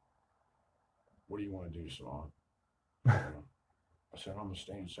motherfucker. What do you want to do, Salon? I said, I'm going to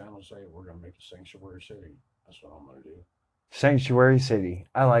stay in San Jose. We're going to make a sanctuary city. That's what I'm going to do. Sanctuary city.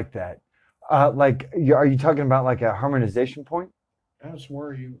 I like that. Are you talking about like a harmonization point? That's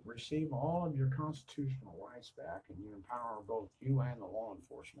where you receive all of your constitutional rights back and you empower both you and the law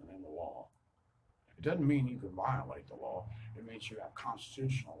enforcement and the law. It doesn't mean you can violate the law. It means you have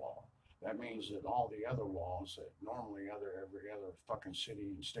constitutional law. That means that all the other laws that normally every other fucking city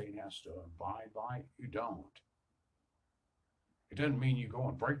and state has to abide by, you don't. It doesn't mean you go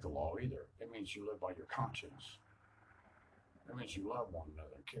and break the law either. It means you live by your conscience. It means you love one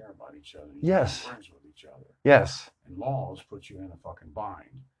another, care about each other, you Yes. friends with each other. Yes. And laws put you in a fucking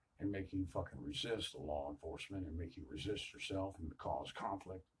bind and make you fucking resist the law enforcement and make you resist yourself and cause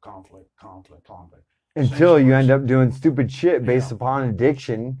conflict. Until you end up doing stupid shit based upon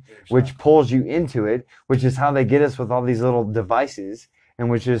addiction, which pulls you into it, which is how they get us with all these little devices, and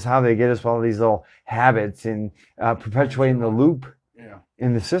which is how they get us with all these little habits and perpetuating the loop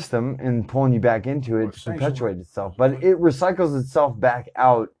in the system and pulling you back into it to perpetuate itself. But it recycles itself back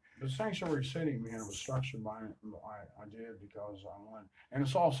out. The sanctuary city, man, was structured by I did because I wanted, and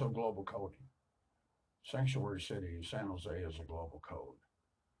it's also global coding. Sanctuary City, San Jose is a global code.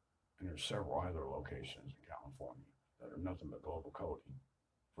 And there's several other locations in California that are nothing but global coding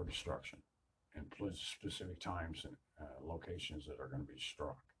for destruction and specific times and locations that are going to be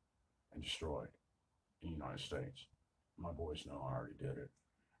struck and destroyed in the United States. My boys know I already did it.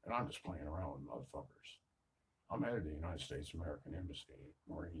 And I'm just playing around with motherfuckers. I'm headed to the United States American Embassy,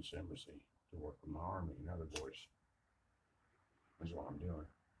 Marines Embassy, to work with my Army and other boys. is what I'm doing.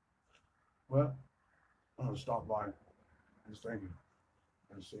 Well, I'm gonna stop by this thing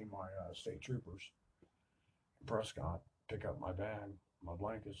and see my state troopers in Prescott, pick up my bag, my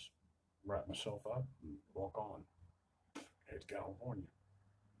blankets, wrap myself up, and walk on. Head to California.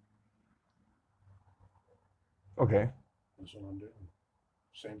 Okay. That's what I'm doing.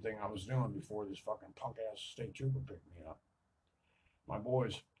 Same thing I was doing before this fucking punk ass state trooper picked me up. My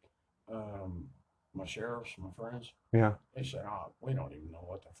boys, um, my sheriffs, my friends, Yeah. they said, "Oh, we don't even know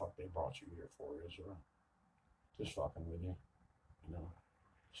what the fuck they brought you here for, Israel. Just fucking with you, you know."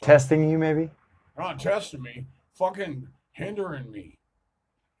 So Testing you, maybe? they're not testing me, fucking hindering me.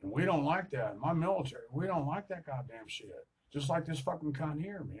 And we don't like that. My military, we don't like that goddamn shit. Just like this fucking cunt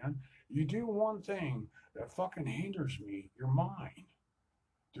here, man. You do one thing that fucking hinders me, you're mine.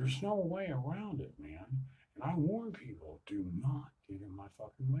 There's no way around it, man. And I warn people, do not get in my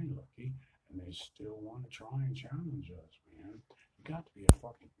fucking way, Lucky. And they still want to try and challenge us, man. You got to be a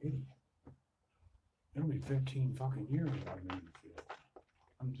fucking idiot. It'll be 15 fucking years I've been in the field.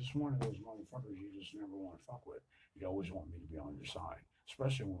 I'm just one of those motherfuckers you just never want to fuck with. You always want me to be on your side,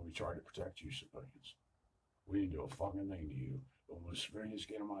 especially when we try to protect you civilians. We didn't do a fucking thing to you. But when civilians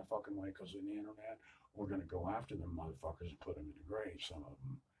get in my fucking way because of the internet, we're going to go after them motherfuckers and put them in the grave, some of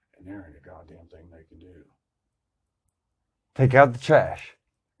them. And there ain't a goddamn thing they can do. Take out the trash.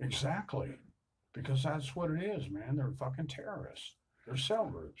 Exactly. Because that's what it is, man. They're fucking terrorists. They're cell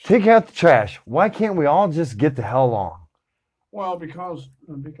groups. Take out the trash. Why can't we all just get the hell along? Well, because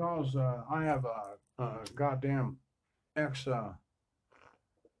I have a goddamn ex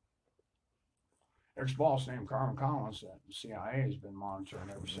boss named Carmen Collins that the CIA has been monitoring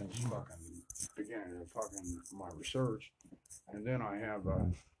ever since fucking beginning of fucking my research. And then I have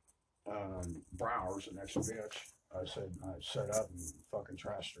Browers, an ex bitch. I set up and fucking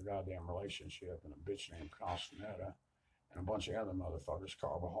trashed her goddamn relationship, and a bitch named Castaneda and a bunch of other motherfuckers.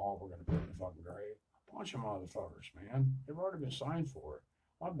 Carbajal, we're gonna put in the fucking grave. A bunch of motherfuckers, man. They've already been signed for it.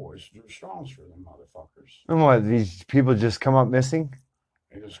 My boys drew strongs for them motherfuckers. And what, these people just come up missing?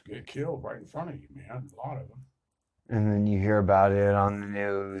 They just get killed right in front of you, man. A lot of them. And then you hear about it on the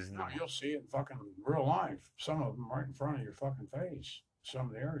news. No, you'll see it in fucking real life. Some of them right in front of your fucking face. Some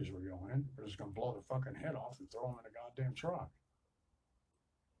of the areas we're going, they're just gonna blow their fucking head off and throw them in a goddamn truck.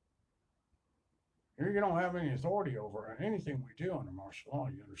 You don't have any authority over anything we do under martial law.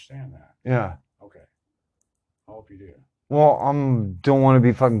 You understand that? Yeah. Okay. I hope you do. Well, don't want to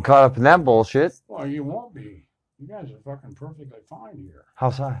be fucking caught up in that bullshit. Well, you won't be. You guys are fucking perfectly fine here.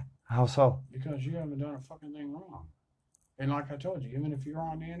 How so? How so? Because you haven't done a fucking thing wrong. And like I told you, even if you're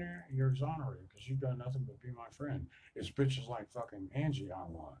on the internet, you're exonerated because you've done nothing but be my friend. It's bitches like fucking Angie I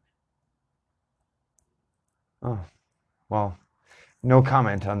want. Oh, well, no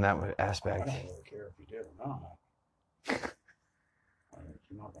comment on that I aspect. don't really care if you did or not.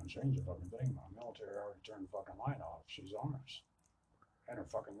 You're not going to change a fucking thing. My military already turned the fucking light off. She's ours. And her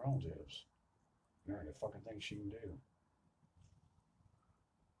fucking relatives. There ain't a fucking thing she can do.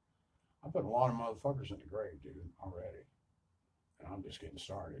 I put a lot of motherfuckers in the grave, dude, already. And I'm just getting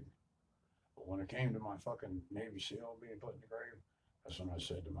started. But when it came to my fucking Navy SEAL being put in the grave, that's when I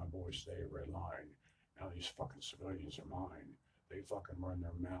said to my boys, stay at Red Line. Now these fucking civilians are mine. They fucking run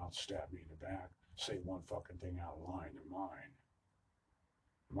their mouths, stab me in the back, say one fucking thing out of line, they're mine.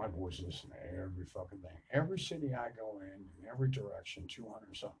 My boys listen to every fucking thing. Every city I go in every direction,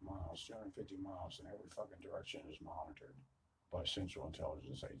 200 something miles, 250 miles, in every fucking direction is monitored by Central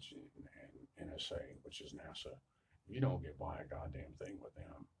Intelligence Agency and NSA, which is NASA. You don't get by a goddamn thing with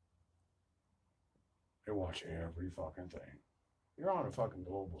them. They watch every fucking thing. You're on a fucking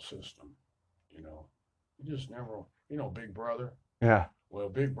global system, you know. You just never, Big Brother. Yeah. Well,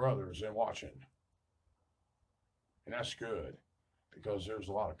 Big Brother is in watching, and that's good because there's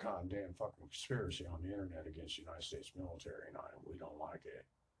a lot of goddamn fucking conspiracy on the internet against the United States military, and we don't like it.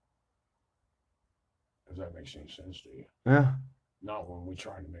 If that makes any sense to you. Yeah. Not when we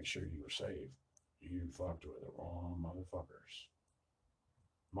trying to make sure you were safe. You fucked with the wrong motherfuckers.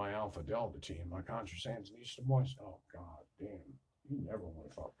 My Alpha Delta team, my Contra Sandinista boys, oh god damn. You never want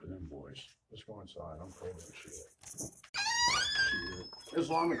to fuck with them boys. Let's go inside. I'm cold as shit.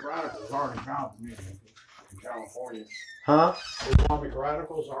 Islamic radicals already vowed to me in California. Huh? Islamic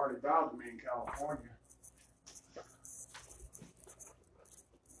radicals already vowed to me in California.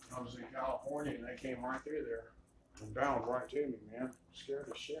 I was in California and they came right through there and bowed right to me, man. Scared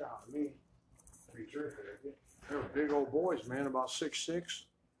the shit out of me. To be truthful with you. They were big old boys, man, about 6'6",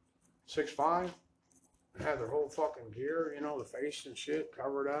 6'5". They had their whole fucking gear, the face and shit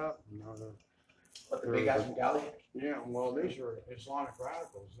covered up. What, the big guys from Cali? Yeah, well, these were Islamic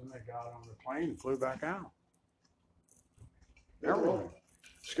radicals. Then they got on the plane and flew back out. Everything.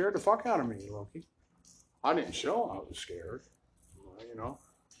 Scared the fuck out of me, Loki. I didn't show I was scared. You know,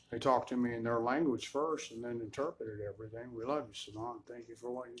 they talked to me in their language first and then interpreted everything. We love you, Savant. Thank you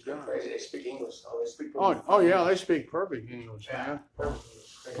for what you've done. Crazy. They speak English though. They speak. Oh yeah, they speak perfect English, Yeah, man.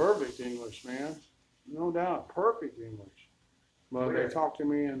 perfect. Perfect English, man. No doubt, perfect English. But Weird. they talk to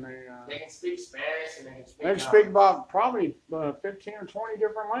me and They can speak Spanish and they can speak. they speak about probably 15 or 20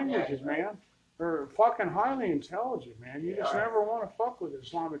 different languages, Yeah, man. They're fucking highly intelligent, man. You just Yeah. never want to fuck with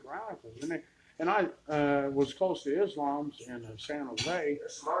Islamic radicals. And I was close to Islam's in San Jose, They're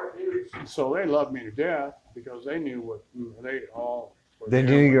smart dudes. so they loved me to death because they knew what they all. were They there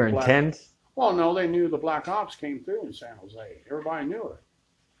knew when your the black- intent. Well, no, they knew the Black Ops came through in San Jose. Everybody knew it.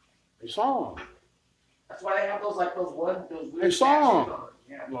 They saw them, That's why they have those weird They saw tattoos on them.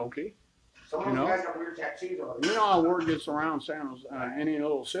 Yeah. Loki. Some of You those know? guys have weird tattoos on them. You know how word gets around San Jose, any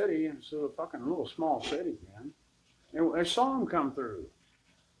little city, and it's a fucking little small city, man. They saw them come through.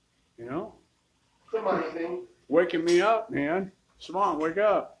 You know, The money thing. waking me up, man. Savant, wake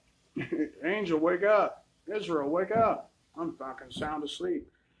up. Angel, wake up. Israel, wake up. I'm fucking sound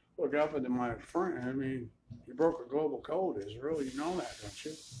asleep. Look up at my friend. I mean, you broke a global code, Israel. You know that, don't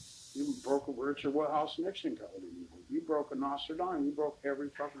you? You broke a Richard Whitehouse Nixon code. You broke a Nostradamus. You broke every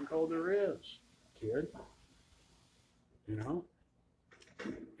fucking code there is, kid. You know?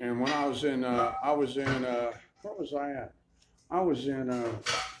 And when I was in, where was I at? I was in,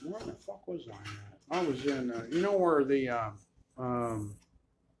 where the fuck was I at? I was in, you know where the,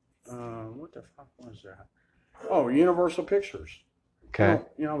 what the fuck was that? Oh, Universal Pictures. Okay.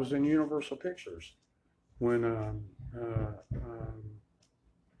 You know, I was in Universal Pictures when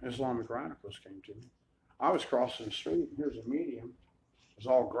Islamic radicals came to me. I was crossing the street. Here's a medium. It was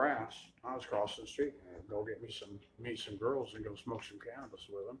all grass. I was crossing the street and go meet some girls and go smoke some cannabis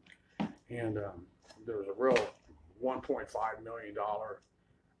with them. And there was a real $1.5 million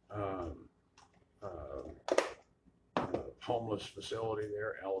homeless facility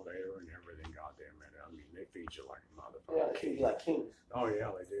there, elevator and everything. Goddamn it! I mean, they feed you like a Yeah, motherfucker. they treat you like kings. Oh yeah,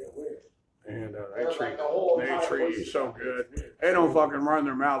 they do. Weird. And They're like the whole they entire treat you voice so is good. weird. They don't fucking run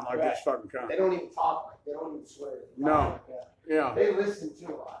their mouth like Right. this fucking cunt. They don't even talk like. They don't even swear. They No. talk like that. Yeah. They listen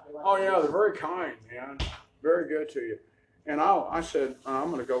to a lot. They like Oh to yeah, listen. they're very kind, man. Very good to you. And I said I'm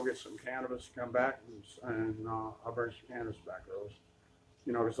gonna go get some cannabis, come back, and I'll bring some cannabis back, Rose.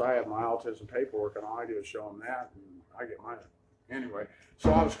 You know, because I have my autism paperwork, and all I do is show them that, and I get mine. Anyway,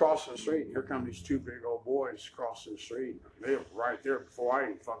 so I was crossing the street, and here come these two big old boys crossing the street. They were right there before I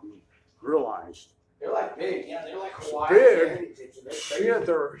even fucking realized. They're like big. Yeah, they're like Hawaii. Big? They're Shit,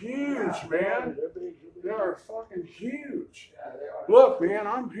 they're huge, Yeah, man. They're big. They're fucking huge. Yeah, they are. Look, man,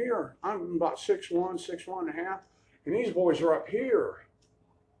 I'm here. I'm about 6'1", 6'1.5", and these boys are up here.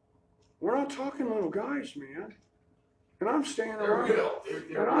 We're not talking little guys, man. And I'm standing They're right, real.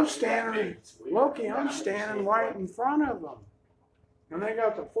 They're and I'm not standing, that big. It's weird. Loki, Yeah, I'm I standing understand. right in front of them. And they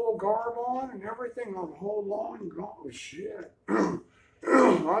got the full garb on and everything on the whole lawn. Oh, shit. I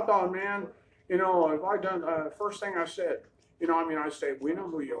thought, man, you know, if I done, first thing I said, you know, I mean, I say, we know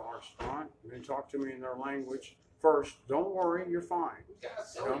who you are, Spawn. And they talk to me in their language. First, don't worry, you're fine. Yeah,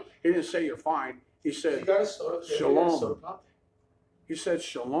 You know? He didn't say you're fine. He You said, got a soda? Shalom. Soda pop? he said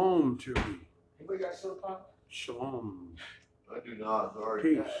shalom to me. Anybody got a soda pop? Shalom. I do not, sorry.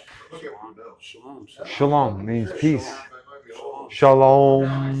 Peace. Look at me now. Shalom. Shalom means peace. I might be old.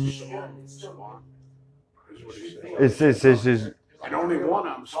 Shalom. Shalom. Shalom. Is what he said. It's just And only one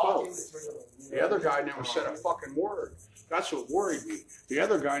of them spoke. The other guy never said a fucking word. That's what worried me. The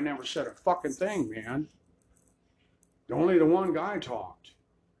other guy never said a fucking thing, man. Only the one guy talked.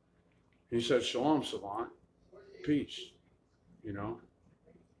 He said, Shalom, Savant. Peace. You know?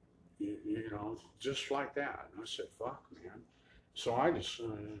 You know, just like that. And I said, fuck, man. So I just,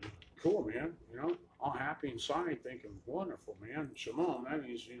 cool, man. You know, all happy inside thinking, wonderful, man. Shalom, that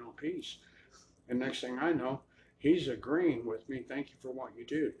means, you know, peace. And next thing I know, he's agreeing with me. Thank you for what you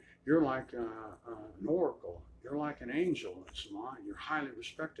do. You're like an oracle. You're like an angel. You're highly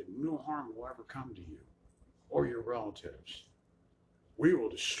respected. No harm will ever come to you or your relatives. We will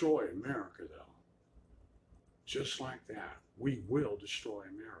destroy America, though. Just like that. We will destroy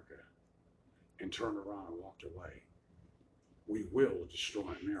America. And turned around and walked away. We will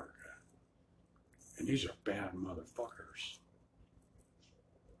destroy America. And these are bad motherfuckers.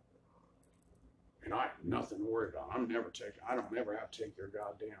 And I have nothing to worry about. I don't never have to take their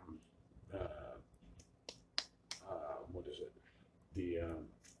goddamn, what is it? The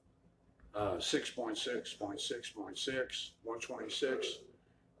 6.6.6.6, 126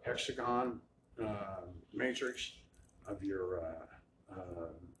 hexagon matrix of your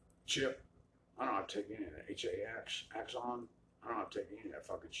chip. I don't have to take any of that. HAX, axon, I don't have to take any of that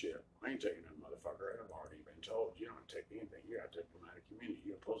fucking shit. I ain't taking that motherfucker. I've already been told you don't take anything. You got diplomatic immunity.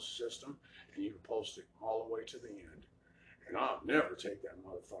 You oppose the system, and you oppose it all the way to the end. And I'll never take that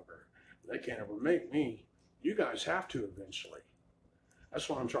motherfucker. They can't ever make me. You guys have to eventually. That's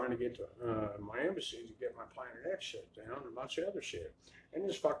what I'm trying to get to my embassy to get my Planet X shit down and a bunch of other shit. And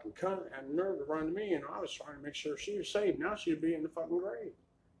this fucking cunt had the nerve to run to me, and I was trying to make sure she was saved. Now she'd be in the fucking grave.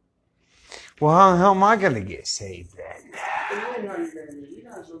 Well, how the hell am I going to get saved then? You know how you're gonna get. You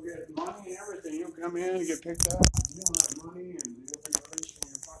guys will get money and everything. You'll come in and get picked up. You don't have money, and you'll be released from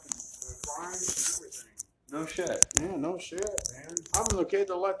your fucking crimes and everything. No shit. Yeah, no shit, man. I'm the kid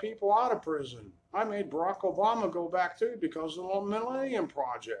that let people out of prison. I made Barack Obama go back too because of the Millennium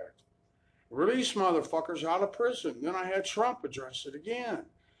Project. Release motherfuckers out of prison. Then I had Trump address it again.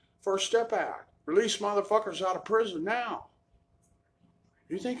 First Step Act. Release motherfuckers out of prison now.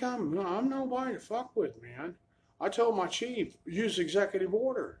 You think I'm nobody to fuck with, man. I told my chief, use executive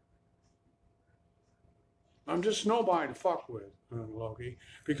order. I'm just nobody to fuck with, Loki,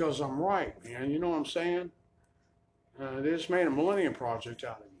 because I'm right, man. You know what I'm saying? They just made a Millennium Project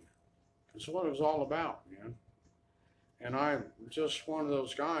out of you. That's what it was all about, man. And I'm just one of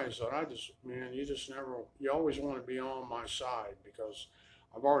those guys that you always want to be on my side because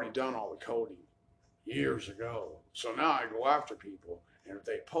I've already done all the coding years ago. So now I go after people. And if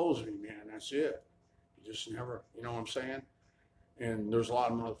they oppose me, man, that's it. You just never, you know what I'm saying? And there's a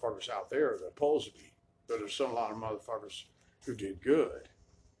lot of motherfuckers out there that oppose me. But there's still a lot of motherfuckers who did good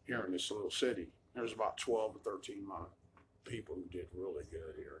here in this little city. There's about 12 or 13 people who did really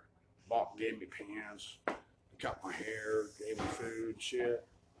good here. Gave me pants, cut my hair, gave me food, shit.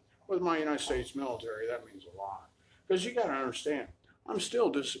 With my United States military, that means a lot. Because you got to understand, I'm still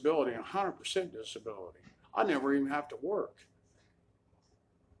disability, 100% disability. I never even have to work.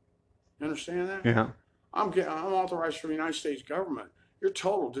 You understand that? Yeah. I'm authorized from the United States government. You're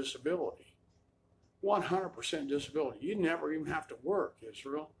total disability. 100% disability. You never even have to work,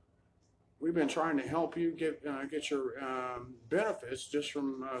 Israel. We've been trying to help you get your benefits just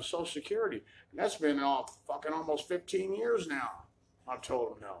from Social Security. And that's been fucking almost 15 years now. I've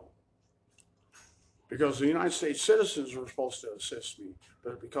told them no. Because the United States citizens were supposed to assist me,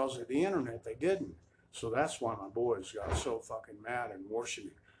 but because of the internet, they didn't. So that's why my boys got so fucking mad and worshiped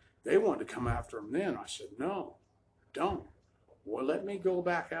me. They wanted to come after him then. I said, no, don't. Well, let me go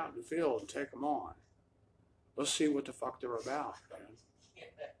back out in the field and take them on. Let's see what the fuck they're about, man.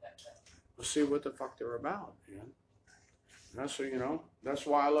 Let's see what the fuck they're about, man. And that's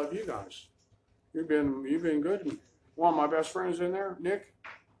why I love you guys. You've been good. One of my best friends in there, Nick,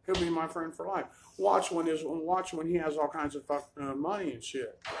 he'll be my friend for life. Watch when he has all kinds of money and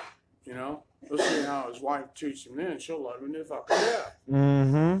shit. You know, let's see how his wife treats him then. She'll love him to fucking death.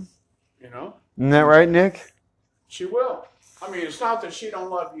 Mm-hmm. You know? Isn't that right, Nick? She will. I mean, it's not that she don't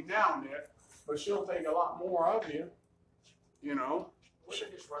love you now, Nick, but she'll think a lot more of you. You know? Women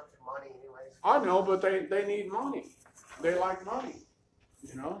just run for money anyways. I know, but they need money. They like money.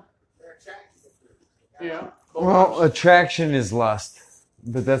 You know? They're attracted to it. Yeah. Well, attraction is lust,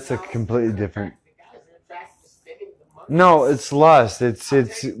 but that's a completely different. The guys are attracted to spending the money. No, it's lust. It's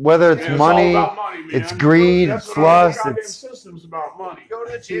whether it's Yeah, money, all about money, man. it's greed, That's it's what all the lust, goddamn it's- system's about money. You go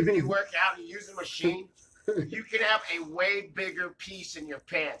to the gym and you work out and you use the machine, you can have a way bigger piece in your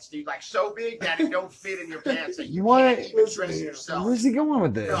pants, dude. Like so big that it don't fit in your pants. That you What? can't even dress yourself. Where's he going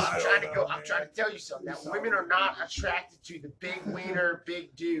with this? No, I'm trying to tell you something. That women are not attracted to the big wiener,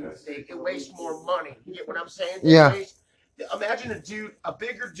 big dudes. They waste more money. You get what I'm saying? Yeah. Imagine a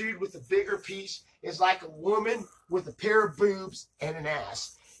bigger dude with a bigger piece is like a woman with a pair of boobs and an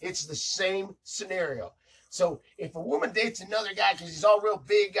ass. It's the same scenario. So if a woman dates another guy because he's all real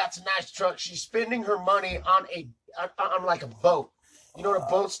big, got a nice truck, she's spending her money on like a boat. You know what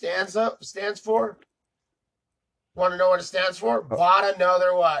a boat stands for? Want to know what it stands for? Bought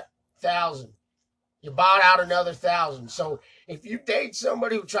another what? 1,000. You bought out another 1,000. So if you date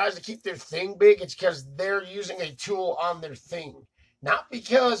somebody who tries to keep their thing big, it's because they're using a tool on their thing. Not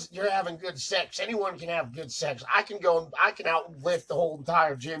because you're having good sex. Anyone can have good sex. I can outlift the whole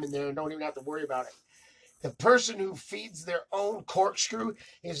entire gym in there and don't even have to worry about it. The person who feeds their own corkscrew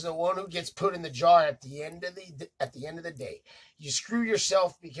is the one who gets put in the jar at the end of the day. You screw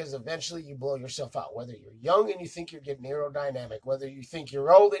yourself because eventually you blow yourself out. Whether you're young and you think you're getting aerodynamic, whether you think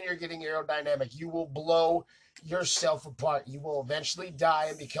you're old and you're getting aerodynamic, you will blow yourself apart. You will eventually die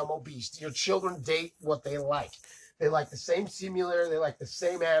and become obese. Your children date what they like. They like the same simulator. They like the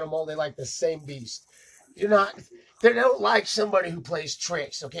same animal. They like the same beast. They don't like somebody who plays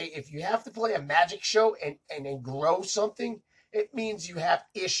tricks, okay? If you have to play a magic show and grow something, it means you have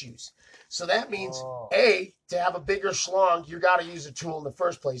issues. So that means Oh. A, to have a bigger schlong, you got to use a tool in the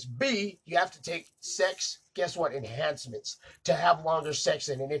first place. B, you have to take sex, guess what, enhancements to have longer sex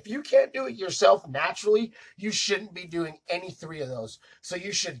in. And if you can't do it yourself naturally, you shouldn't be doing any three of those. So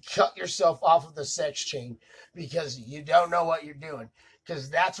you should cut yourself off of the sex chain because you don't know what you're doing. Because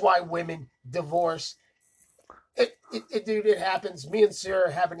that's why women divorce. Dude, it happens. Me and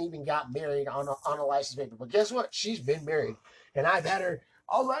Sarah haven't even got married on a license paper. But guess what? She's been married. And I've had her.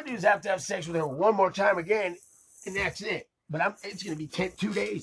 All I do is have to have sex with her one more time again, and that's it. But it's going to be 2 days.